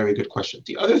that's a very good question.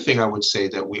 The other thing I would say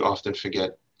that we often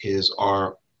forget is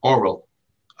our oral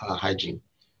hygiene,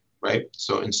 right?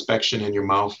 So inspection in your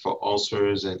mouth for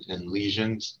ulcers and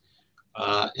lesions,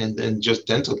 and then just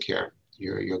dental care.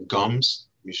 Your gums,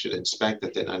 you should inspect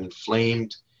that they're not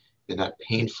inflamed, they're not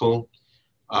painful,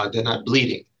 they're not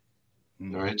bleeding.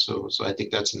 All right, so I think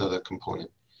that's another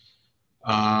component.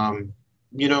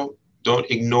 Don't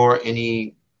ignore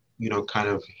any, kind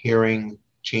of hearing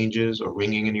changes or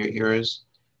ringing in your ears.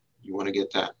 You want to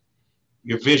get that.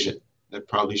 Your vision, that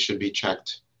probably should be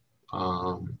checked,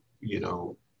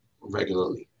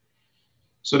 regularly.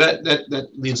 So that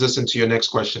leads us into your next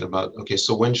question about, okay,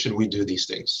 so when should we do these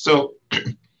things? So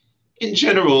in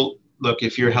general, look,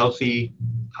 if you're healthy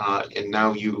and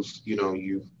now you've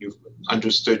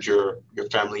understood your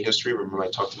family history, remember I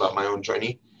talked about my own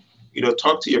journey,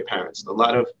 talk to your parents. A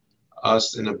lot of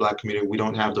us in the Black community, we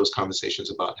don't have those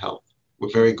conversations about health.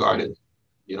 We're very guarded.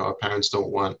 Our parents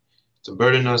don't want to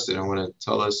burden us. They don't want to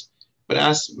tell us. But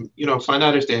ask, find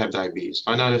out if they have diabetes.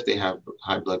 Find out if they have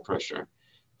high blood pressure.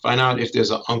 Find out if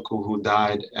there's an uncle who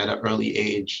died at an early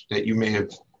age that you may have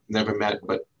never met,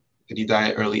 but did he die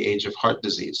at an early age of heart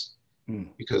disease?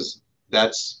 Because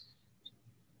that's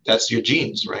your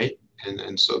genes, right?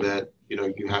 And so that,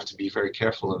 you have to be very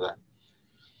careful of that.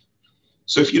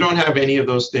 So if you don't have any of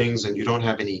those things and you don't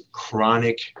have any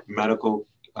chronic medical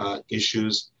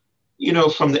issues,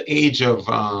 from the age of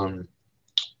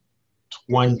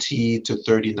 20 to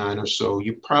 39 or so,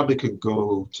 you probably could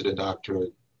go to the doctor,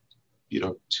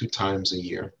 2 times a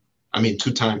year. I mean,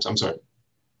 2 times, I'm sorry.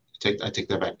 I take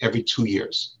that back. Every 2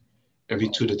 years, every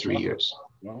 2 to 3 years.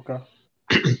 Okay.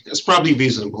 That's probably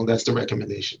reasonable. That's the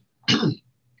recommendation.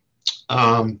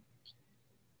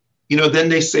 Then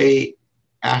they say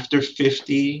after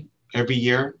 50 every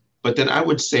year, but then I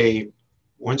would say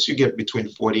once you get between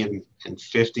 40 and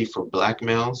 50 for Black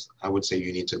males, I would say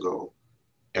you need to go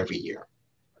every year.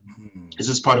 This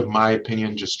is part of my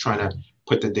opinion, just trying to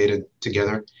put the data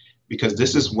together, because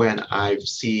this is when I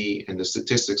see, and the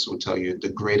statistics will tell you, the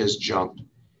greatest jump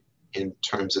in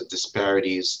terms of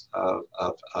disparities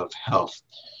of health.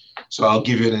 So I'll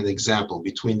give you an example.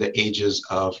 Between the ages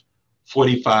of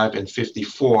 45 and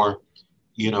 54,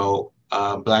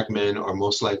 Black men are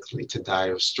most likely to die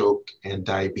of stroke and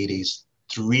diabetes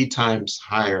 3 times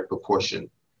higher proportion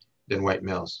than white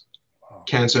males. Wow.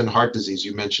 Cancer and heart disease,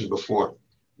 you mentioned before,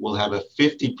 will have a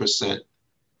 50%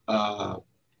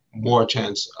 more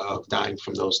chance of dying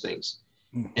from those things.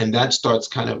 And that starts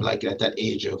kind of like at that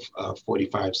age of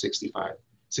 45, 65,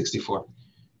 64.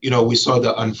 We saw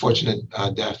the unfortunate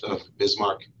death of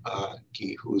Bismarck,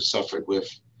 who suffered with,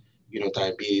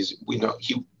 diabetes. We know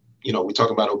we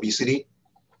talk about obesity.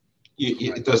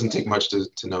 It doesn't take much to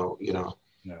know,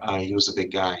 he was a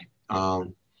big guy,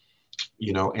 I've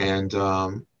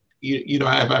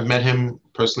met him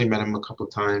personally, met him a couple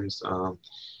of times.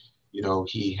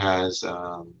 He has,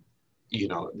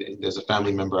 there's a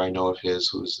family member I know of his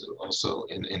who's also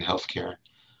in healthcare.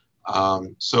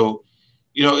 So,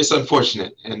 it's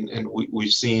unfortunate. And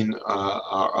we've seen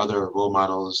our other role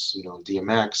models,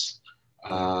 DMX.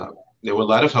 There were a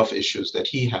lot of health issues that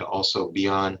he had also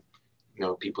beyond,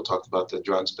 people talked about the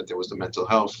drugs, but there was the mental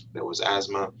health, there was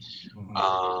asthma.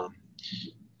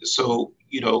 So,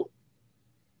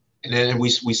 and then we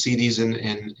see these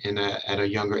at a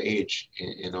younger age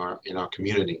in our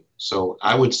community. So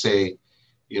I would say,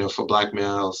 for Black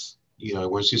males,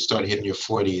 once you start hitting your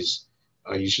 40s,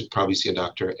 you should probably see a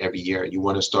doctor every year. You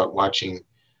want to start watching.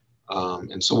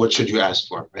 And so what should you ask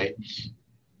for, right?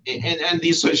 And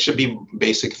these should be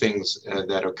basic things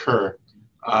that occur.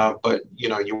 But,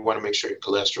 you want to make sure your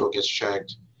cholesterol gets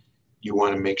checked. You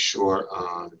want to make sure,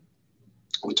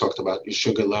 we talked about your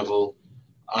sugar level.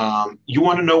 You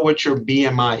want to know what your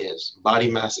BMI is,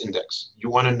 body mass index. You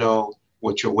want to know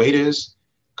what your weight is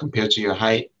compared to your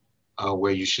height,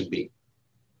 where you should be.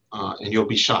 And you'll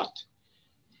be shocked.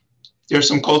 There's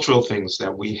some cultural things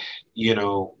that we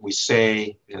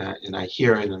say, and I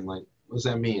hear it, and I'm like, what does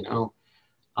that mean? Oh,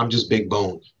 I'm just big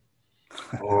boned.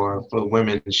 Or for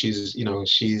women, she's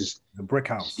the brick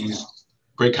house. She's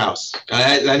brick house.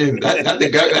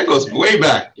 That goes way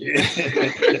back.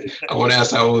 I want to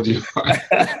ask how old you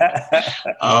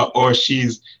are. Or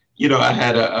she's, I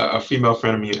had a female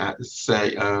friend of me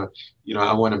say,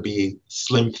 I want to be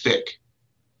slim thick.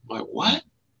 I'm like, what?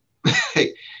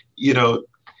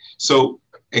 So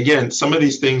again, some of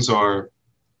these things are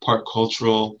part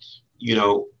cultural.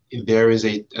 There is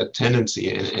a tendency,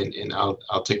 and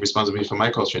I'll take responsibility for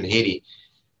my culture in Haiti,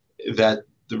 that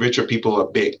the richer people are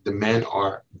big. The men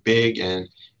are big, and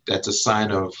that's a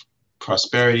sign of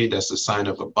prosperity. That's a sign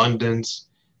of abundance,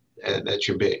 that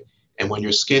you're big. And when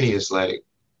you're skinny, it's like,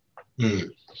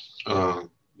 you're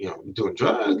doing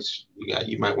drugs.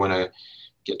 You might want to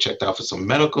get checked out for some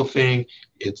medical thing.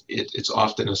 It's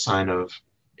often a sign of,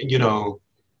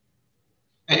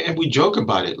 and we joke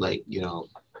about it, like,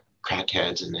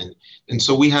 crackheads, and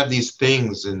so we have these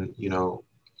things, and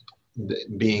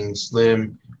being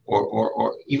slim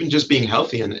or even just being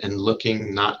healthy and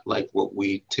looking not like what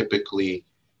we typically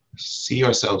see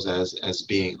ourselves as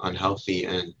being unhealthy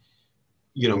and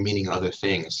meaning other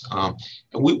things,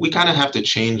 and we kind of have to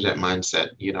change that mindset.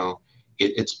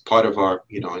 It's part of our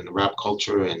in the rap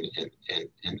culture and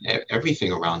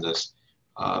everything around us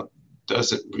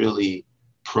doesn't really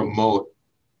promote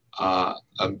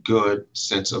a good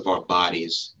sense of our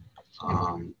bodies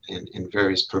in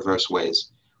various perverse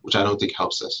ways, which I don't think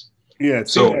helps us. Yeah,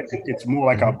 it's more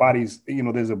like our bodies,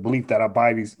 there's a belief that our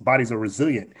bodies are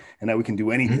resilient and that we can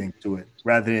do anything to it,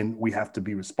 rather than we have to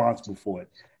be responsible for it.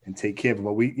 and take care of it.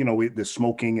 But the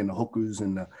smoking and the hookers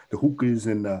and the hookahs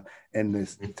and the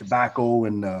tobacco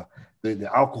and the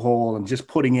alcohol and just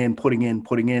putting in,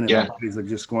 and our bodies are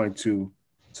just going to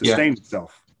sustain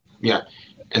itself. Yeah.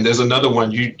 And there's another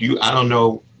one. I don't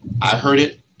know. I heard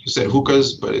it. You said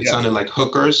hookahs, but it sounded like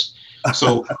hookers.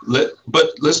 So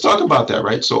let's talk about that,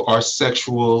 right? So our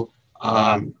sexual,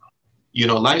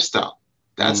 lifestyle,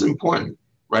 that's important,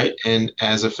 right? And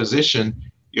as a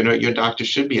physician, your doctor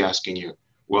should be asking you,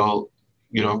 well,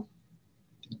 do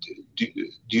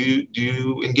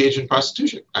you engage in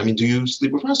prostitution? I mean, do you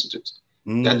sleep with prostitutes?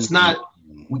 That's not,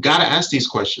 we got to ask these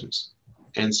questions.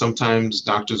 And sometimes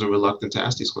doctors are reluctant to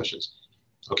ask these questions.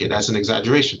 Okay, that's an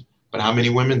exaggeration. But how many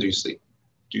women do you sleep?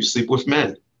 Do you sleep with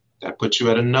men? That puts you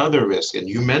at another risk. And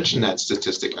you mentioned that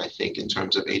statistic, I think, in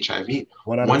terms of HIV.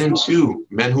 1 in 2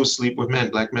 men who sleep with men,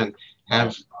 Black men,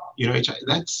 have, HIV.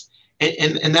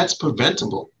 And that's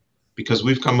preventable because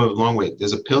we've come a long way.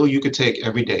 There's a pill you could take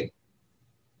every day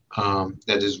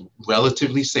that is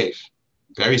relatively safe,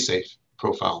 very safe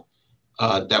profile,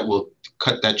 that will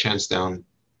cut that chance down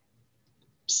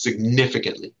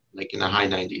significantly, like in the high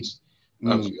 90s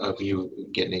of you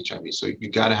getting HIV. So you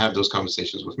got to have those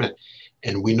conversations with men.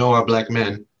 And we know our Black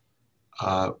men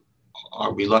are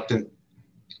reluctant,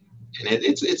 and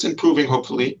it's improving,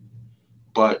 hopefully,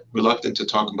 but reluctant to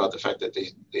talk about the fact that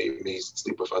they may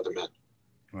sleep with other men.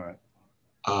 Right.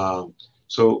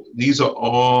 So these are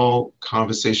all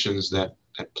conversations that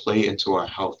play into our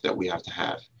health that we have to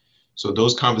have. So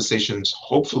those conversations,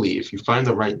 hopefully, if you find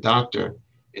the right doctor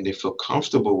and they feel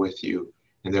comfortable with you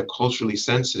and they're culturally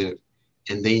sensitive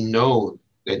and they know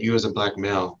that you as a Black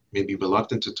male may be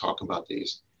reluctant to talk about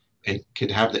these and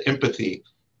could have the empathy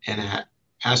and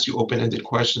ask you open-ended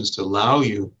questions to allow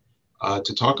you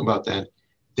to talk about that,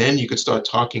 then you could start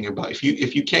talking about, if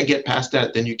you can't get past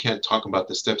that, then you can't talk about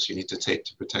the steps you need to take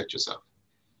to protect yourself.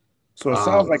 So it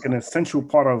sounds like an essential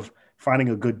part of finding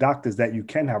a good doctor is that you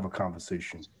can have a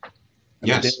conversation. And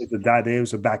yes.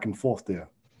 There's a back and forth there.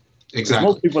 Exactly.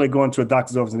 Most people, they go into a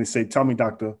doctor's office and they say, tell me,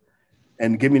 doctor,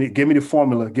 and give me the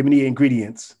formula, give me the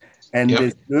ingredients. And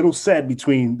there's little said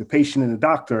between the patient and the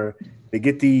doctor. They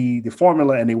get the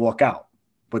formula and they walk out.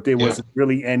 But there wasn't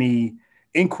really any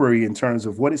inquiry in terms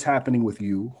of what is happening with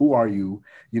you, who are you,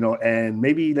 and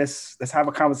maybe let's have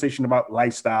a conversation about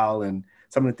lifestyle and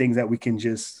some of the things that we can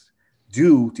just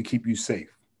do to keep you safe.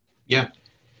 Yeah,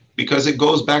 because it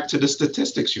goes back to the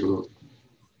statistics you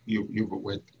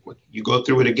go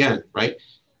through it again, right?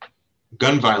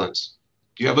 Gun violence.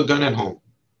 Do you have a gun at home?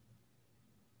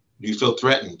 Do you feel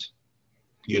threatened?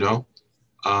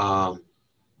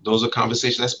 Those are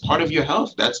conversations. That's part of your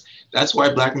health. That's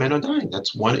why Black men are dying.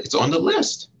 It's on the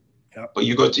list. Yep. But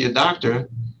you go to your doctor,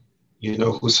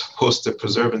 who's supposed to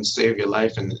preserve and save your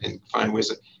life and find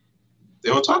ways they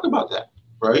don't talk about that,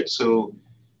 right? So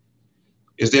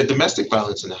is there domestic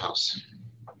violence in the house?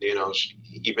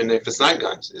 Even if it's not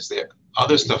guns, is there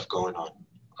other stuff going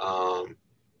on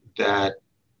that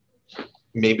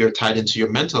maybe are tied into your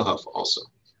mental health also?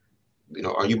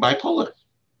 Are you bipolar?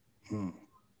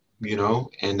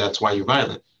 And that's why you're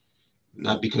violent.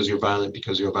 Not because you're violent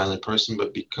because you're a violent person,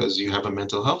 but because you have a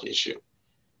mental health issue.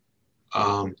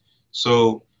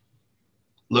 So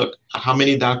look, how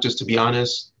many doctors, to be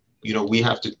honest,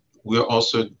 we're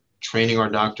also training our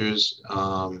doctors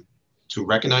to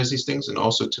recognize these things and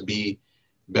also to be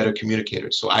better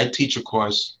communicators. So I teach a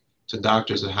course to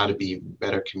doctors on how to be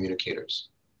better communicators.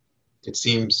 It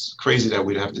seems crazy that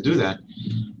we'd have to do that,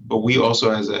 but we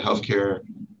also, as a healthcare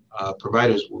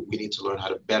providers, we need to learn how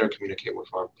to better communicate with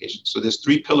our patients. So there's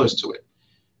 3 pillars to it.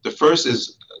 The first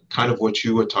is kind of what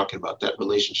you were talking about, that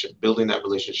relationship, building that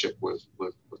relationship with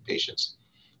patients.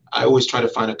 I always try to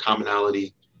find a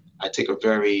commonality. I take a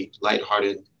very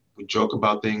lighthearted, we joke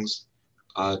about things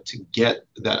to get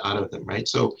that out of them, right?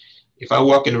 So if I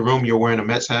walk in a room, you're wearing a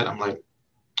Mets hat, I'm like,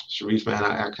 Sharif, man,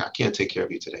 I can't take care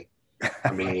of you today.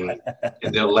 I mean,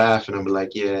 and they'll laugh and I'm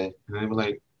like, yeah. And I'm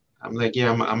like,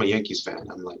 yeah, I'm a Yankees fan.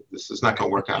 I'm like, this is not going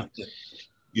to work out.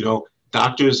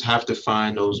 Doctors have to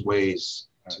find those ways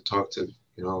to talk to,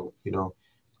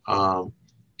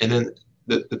 and then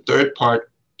the third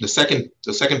part, the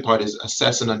second part is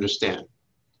assess and understand.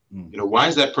 Why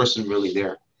is that person really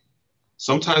there?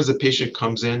 Sometimes the patient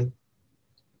comes in,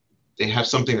 they have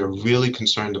something they're really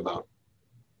concerned about.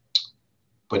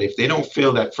 But if they don't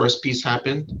feel that first piece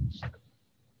happened,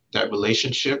 that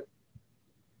relationship,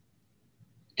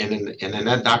 and then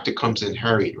that doctor comes in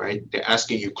hurried, right? They're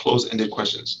asking you close-ended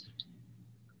questions.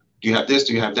 Do you have this?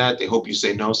 Do you have that? They hope you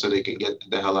say no so they can get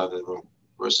the hell out of the room.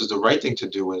 Versus the right thing to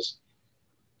do is,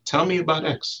 tell me about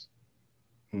X.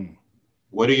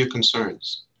 What are your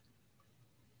concerns?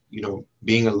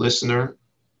 being a listener,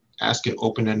 asking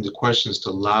open-ended questions to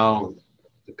allow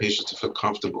the patient to feel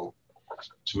comfortable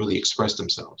to really express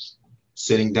themselves,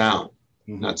 sitting down,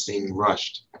 not seeing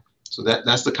rushed. So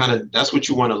that's what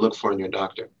you want to look for in your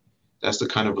doctor. That's the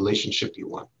kind of relationship you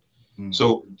want.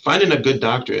 So finding a good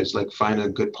doctor is like finding a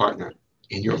good partner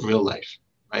in your real life,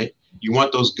 right? You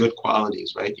want those good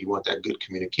qualities, right? You want that good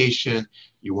communication.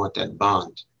 You want that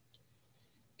bond.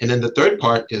 And then the third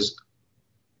part is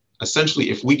essentially,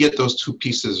 if we get those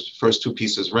first two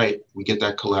pieces right, we get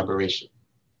that collaboration,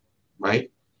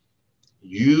 right?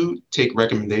 You take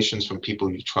recommendations from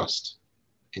people you trust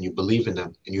and you believe in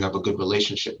them and you have a good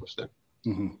relationship with them.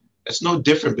 It's no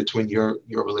different between your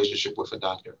relationship with a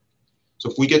doctor. So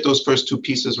if we get those first two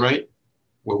pieces right,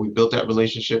 where we built that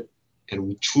relationship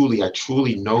and I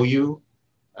truly know you,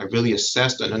 I really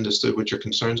assessed and understood what your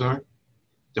concerns are,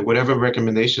 then whatever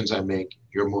recommendations I make,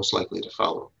 you're most likely to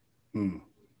follow.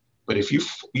 But if you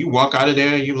walk out of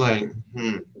there, you're like,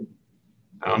 I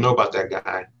don't know about that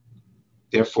guy,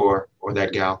 therefore, or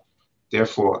that gal,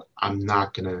 therefore, I'm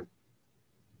not gonna,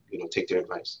 take their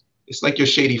advice. It's like your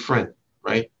shady friend,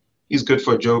 right? He's good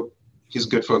for a joke. He's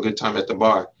good for a good time at the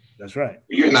bar. That's right.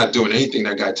 You're not doing anything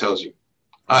that guy tells you.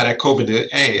 That COVID,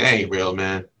 hey, ain't real,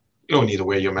 man. You don't need to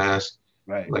wear your mask.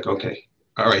 Right. Like, okay,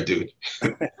 all right, dude.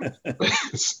 But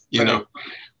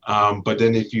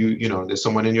then if there's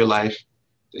someone in your life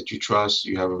that you trust,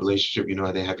 you have a relationship,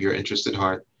 they have your interest at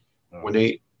heart. When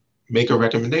they make a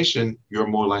recommendation, you're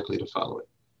more likely to follow it.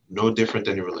 No different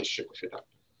than your relationship with your doctor.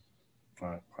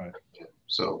 Right. Yeah.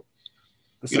 So,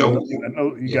 I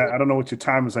know you got, I don't know what your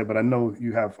time is like, but I know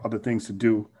you have other things to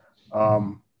do.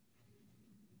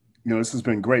 This has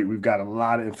been great. We've got a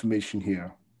lot of information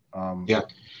here. A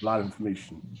lot of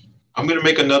information. I'm going to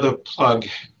make another plug.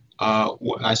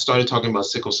 I started talking about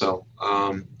sickle cell.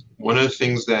 One of the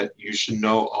things that you should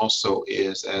know also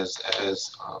is, as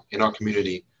in our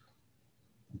community,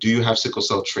 do you have sickle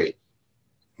cell trait?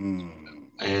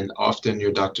 And often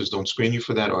your doctors don't screen you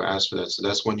for that or ask for that. So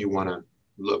that's when you want to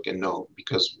look and know,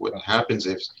 because what happens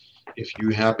if you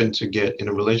happen to get in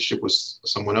a relationship with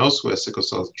someone else who has sickle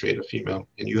cell trait, a female,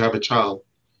 and you have a child,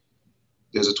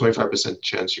 there's a 25%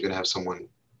 chance you're going to have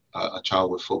a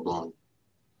child with full-blown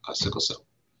sickle cell.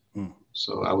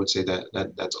 So I would say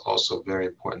that's also very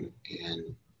important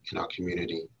in our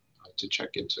community to check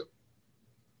into.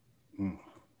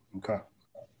 Okay.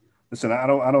 Listen, I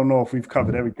don't know if we've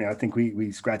covered everything. I think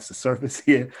we scratched the surface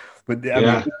here, but I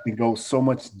mean, we go so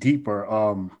much deeper.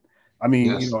 I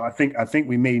think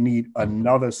we may need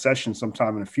another session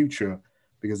sometime in the future,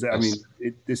 because I mean,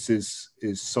 this is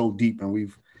so deep, and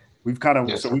we've kind of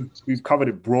we've covered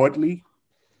it broadly.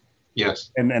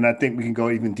 Yes. And I think we can go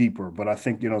even deeper, but I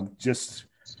think, just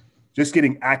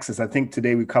getting access. I think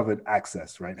today we covered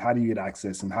access, right? How do you get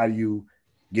access, and how do you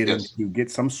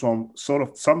get some sort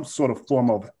of form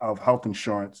of health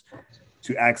insurance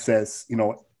to access,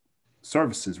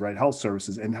 services, right? Health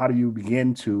services. And how do you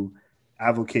begin to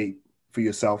advocate for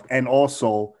yourself and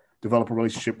also develop a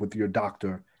relationship with your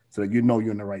doctor so that you're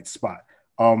in the right spot?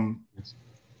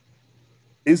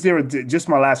 Is there just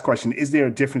my last question, is there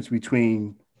a difference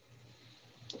between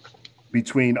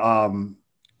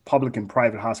public and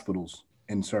private hospitals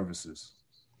and services?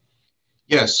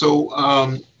 Yeah.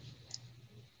 So,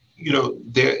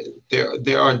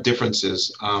 there are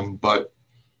differences, but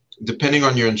depending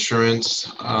on your insurance,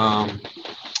 that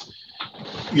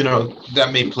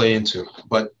may play into,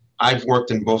 but I've worked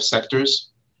in both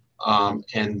sectors,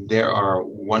 and there are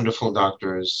wonderful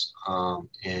doctors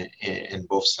in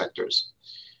both sectors.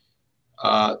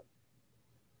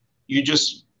 You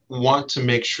just want to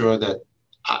make sure that,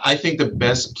 I think the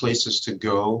best places to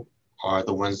go are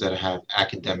the ones that have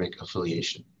academic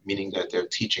affiliation, meaning that they're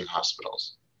teaching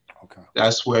hospitals. Okay.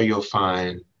 That's where you'll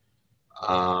find,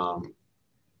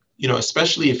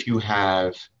 especially if you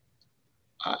have,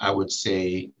 I would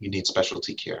say you need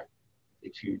specialty care.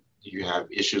 If you have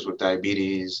issues with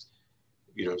diabetes,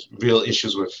 real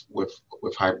issues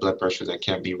with high blood pressure that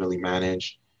can't be really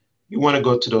managed, you want to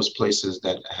go to those places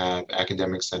that have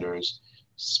academic centers,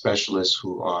 specialists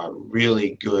who are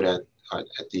really good at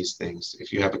these things.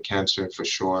 If you have a cancer, for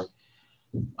sure.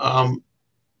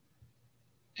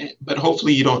 But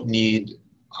hopefully you don't need,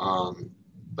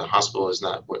 the hospital is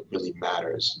not what really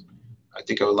matters. I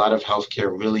think a lot of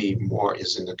healthcare really more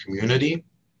is in the community,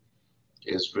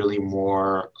 is really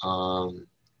more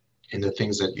in the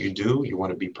things that you do. You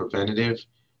want to be preventative.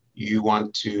 You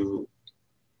want to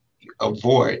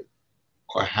avoid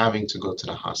or having to go to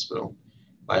the hospital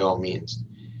by all means.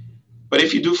 But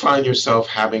if you do find yourself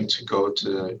having to go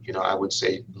to, I would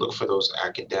say look for those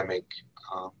academic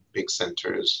big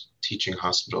centers, teaching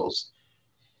hospitals.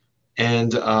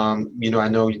 And, I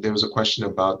know there was a question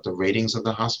about the ratings of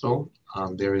the hospital.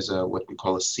 There is what we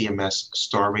call a CMS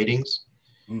star ratings.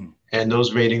 Mm. And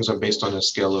those ratings are based on a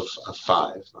scale of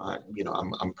 5.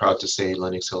 I'm proud to say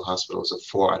Lenox Hill Hospital is a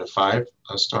 4 out of 5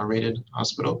 star rated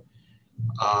hospital.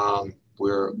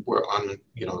 We're on,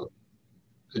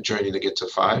 the journey to get to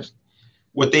 5.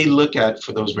 What they look at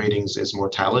for those ratings is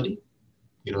mortality,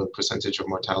 percentage of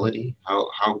mortality.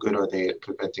 How good are they at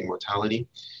preventing mortality?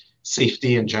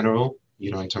 Safety in general,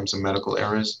 in terms of medical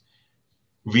errors.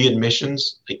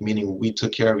 Readmissions, like meaning we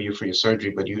took care of you for your surgery,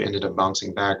 but you ended up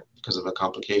bouncing back because of a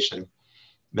complication.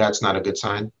 That's not a good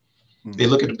sign. They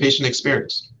look at the patient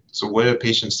experience. So what are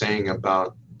patients saying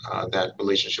about that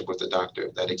relationship with the doctor,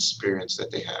 that experience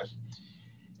that they have?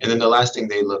 And then the last thing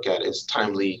they look at is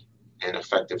timely and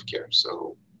effective care.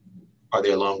 So are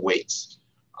there long waits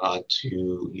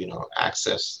to,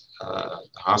 access the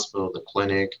hospital, the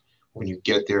clinic? When you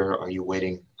get there, are you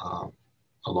waiting a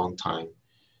long time?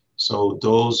 So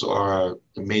those are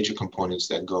the major components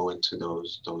that go into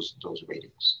those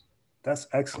ratings. That's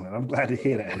excellent. I'm glad to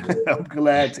hear that. I'm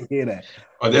glad to hear that.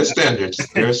 Oh, there's standards.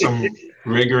 There are some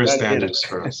rigorous standards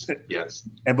for us. Yes.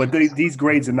 But these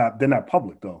grades they're not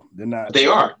public though. They're not. They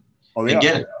are. Oh, they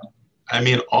Again, are. I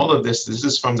mean, all of this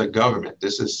is from the government.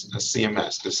 This is a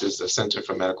CMS. This is the Center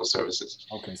for Medical Services.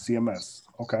 Okay, CMS.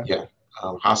 Okay. Yeah.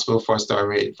 Hospital 5-star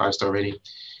rating.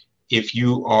 If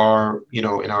you are, in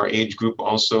our age group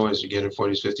also, as you get in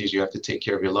 40s, 50s, you have to take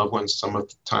care of your loved ones. Some of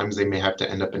the times they may have to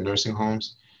end up in nursing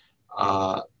homes.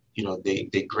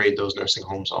 They grade those nursing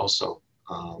homes also.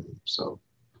 Now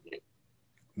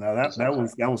that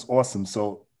was awesome.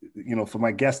 So, for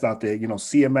my guests out there,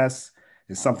 CMS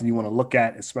is something you want to look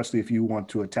at, especially if you want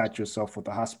to attach yourself with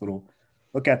the hospital.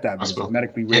 Look at that. Because it's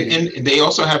medically rated. And they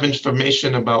also have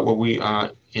information about what we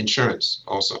insurance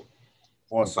also.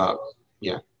 Awesome.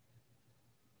 Yeah.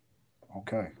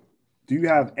 Okay. Do you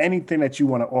have anything that you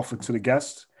want to offer to the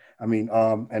guests? I mean,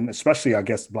 and especially, I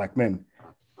guess, Black men.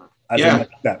 Yeah.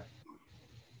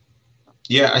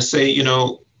 Yeah, I say,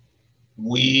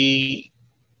 we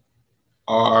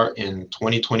are in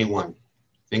 2021.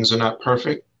 Things are not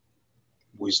perfect.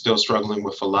 We're still struggling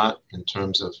with a lot in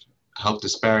terms of health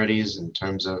disparities, in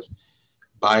terms of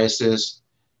biases.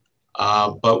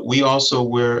 But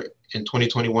we're in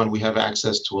 2021, we have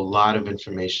access to a lot of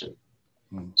information.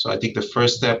 So I think the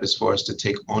first step is for us to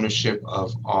take ownership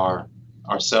of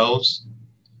ourselves,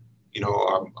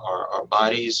 our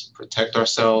bodies, protect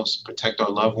ourselves, protect our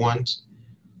loved ones.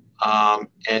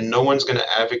 And no one's going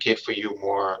to advocate for you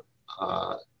more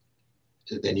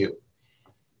than you.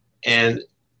 And,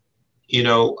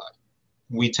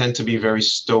 we tend to be very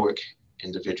stoic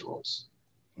individuals,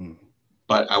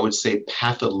 but I would say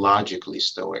pathologically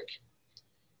stoic,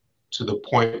 to the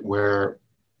point where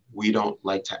we don't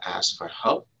like to ask for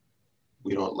help.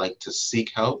 We don't like to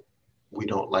seek help. We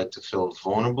don't like to feel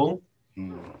vulnerable.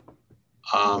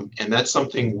 And that's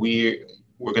something we're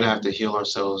going to have to heal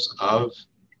ourselves of,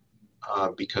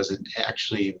 because it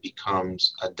actually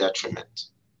becomes a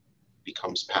detriment,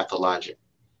 becomes pathologic.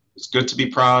 It's good to be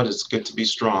proud. It's good to be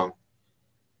strong.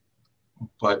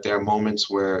 But there are moments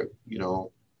where,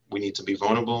 we need to be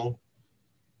vulnerable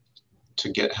to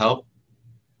get help.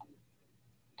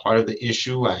 Part of the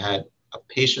issue, I had a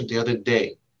patient the other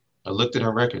day. I looked at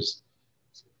her records.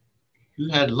 You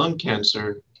had lung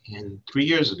cancer 3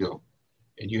 years ago,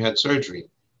 and you had surgery.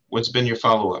 What's been your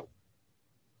follow-up?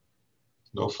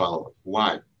 No follow-up.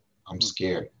 Why? I'm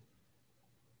scared.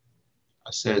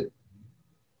 I said,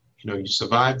 you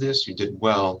survived this, you did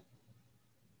well.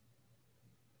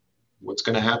 What's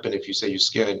going to happen if you say you're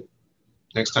scared?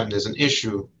 Next time there's an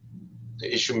issue,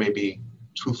 the issue may be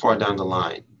too far down the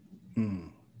line.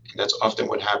 And that's often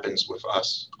what happens with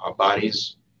us. Our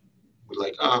bodies, we're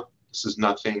like, this is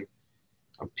nothing.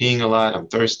 I'm peeing a lot, I'm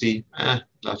thirsty,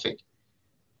 nothing.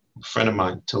 A friend of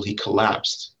mine, till he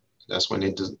collapsed, that's when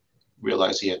they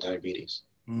realized he had diabetes.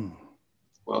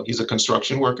 Well, he's a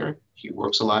construction worker. He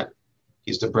works a lot.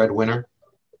 He's the breadwinner.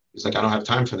 He's like, I don't have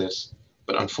time for this.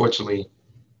 But unfortunately,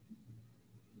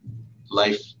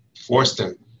 life forced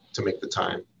him to make the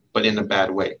time, but in a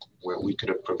bad way, where we could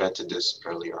have prevented this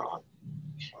earlier on.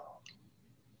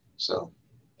 So.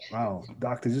 Wow.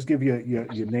 Doctor, just give your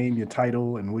name, your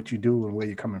title, and what you do and where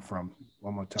you're coming from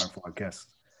one more time for our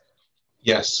guests.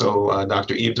 Yes. So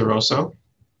Dr. Yves DeRosso.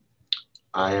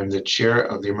 I am the chair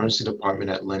of the emergency department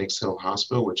at Lenox Hill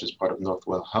Hospital, which is part of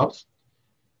Northwell Health.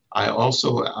 I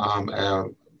also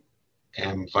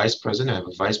am vice president. I have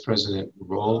a vice president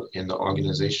role in the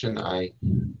organization. I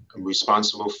am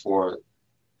responsible for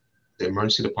the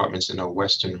emergency departments in our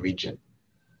Western region.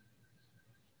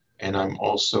 and I'm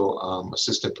also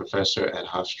assistant professor at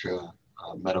Hofstra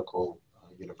Medical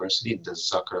University, the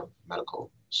Zucker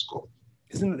Medical School.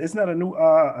 Isn't that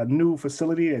a new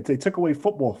facility? They took away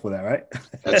football for that, right?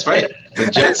 That's right. The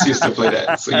Jets used to play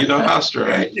that. So you know Hofstra,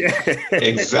 right? Yeah.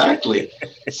 Exactly.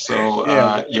 So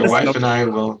your wife and I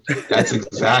will, that's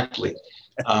exactly.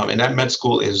 And that med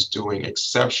school is doing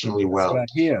exceptionally well.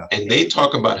 That's what I hear. And they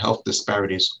talk about health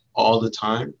disparities all the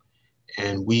time.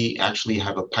 And we actually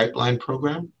have a pipeline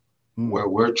program where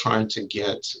we're trying to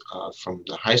get from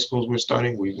the high schools we're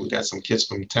starting. We got some kids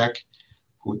from tech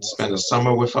who spend a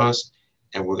summer with us,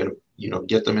 and we're going to,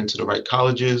 get them into the right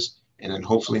colleges, and then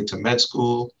hopefully into med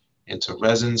school, into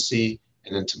residency,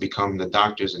 and then to become the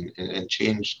doctors and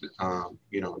change,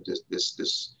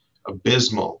 this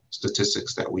abysmal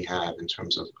statistics that we have in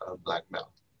terms of Black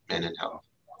men in health.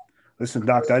 Listen,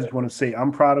 Doctor, I just want to say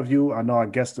I'm proud of you. I know our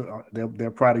guests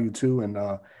they're proud of you too, and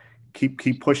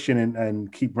keep pushing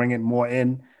and keep bringing more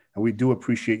in. And we do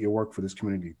appreciate your work for this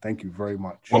community. Thank you very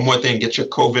much. One more thing, get your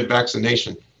COVID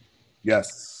vaccination.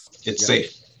 Yes. It's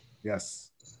safe.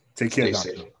 Yes. Take care,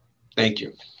 Stay Doctor. safe. Thank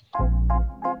you.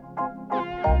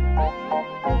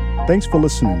 Thanks for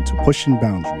listening to Pushing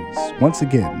Boundaries. Once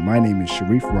again, my name is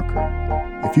Sharif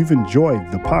Rucker. If you've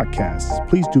enjoyed the podcast,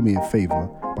 please do me a favor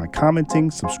by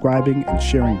commenting, subscribing, and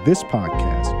sharing this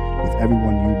podcast with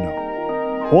everyone you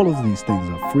know. All of these things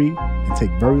are free and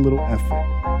take very little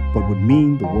effort, but would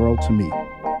mean the world to me.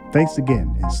 Thanks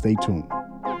again, and stay tuned.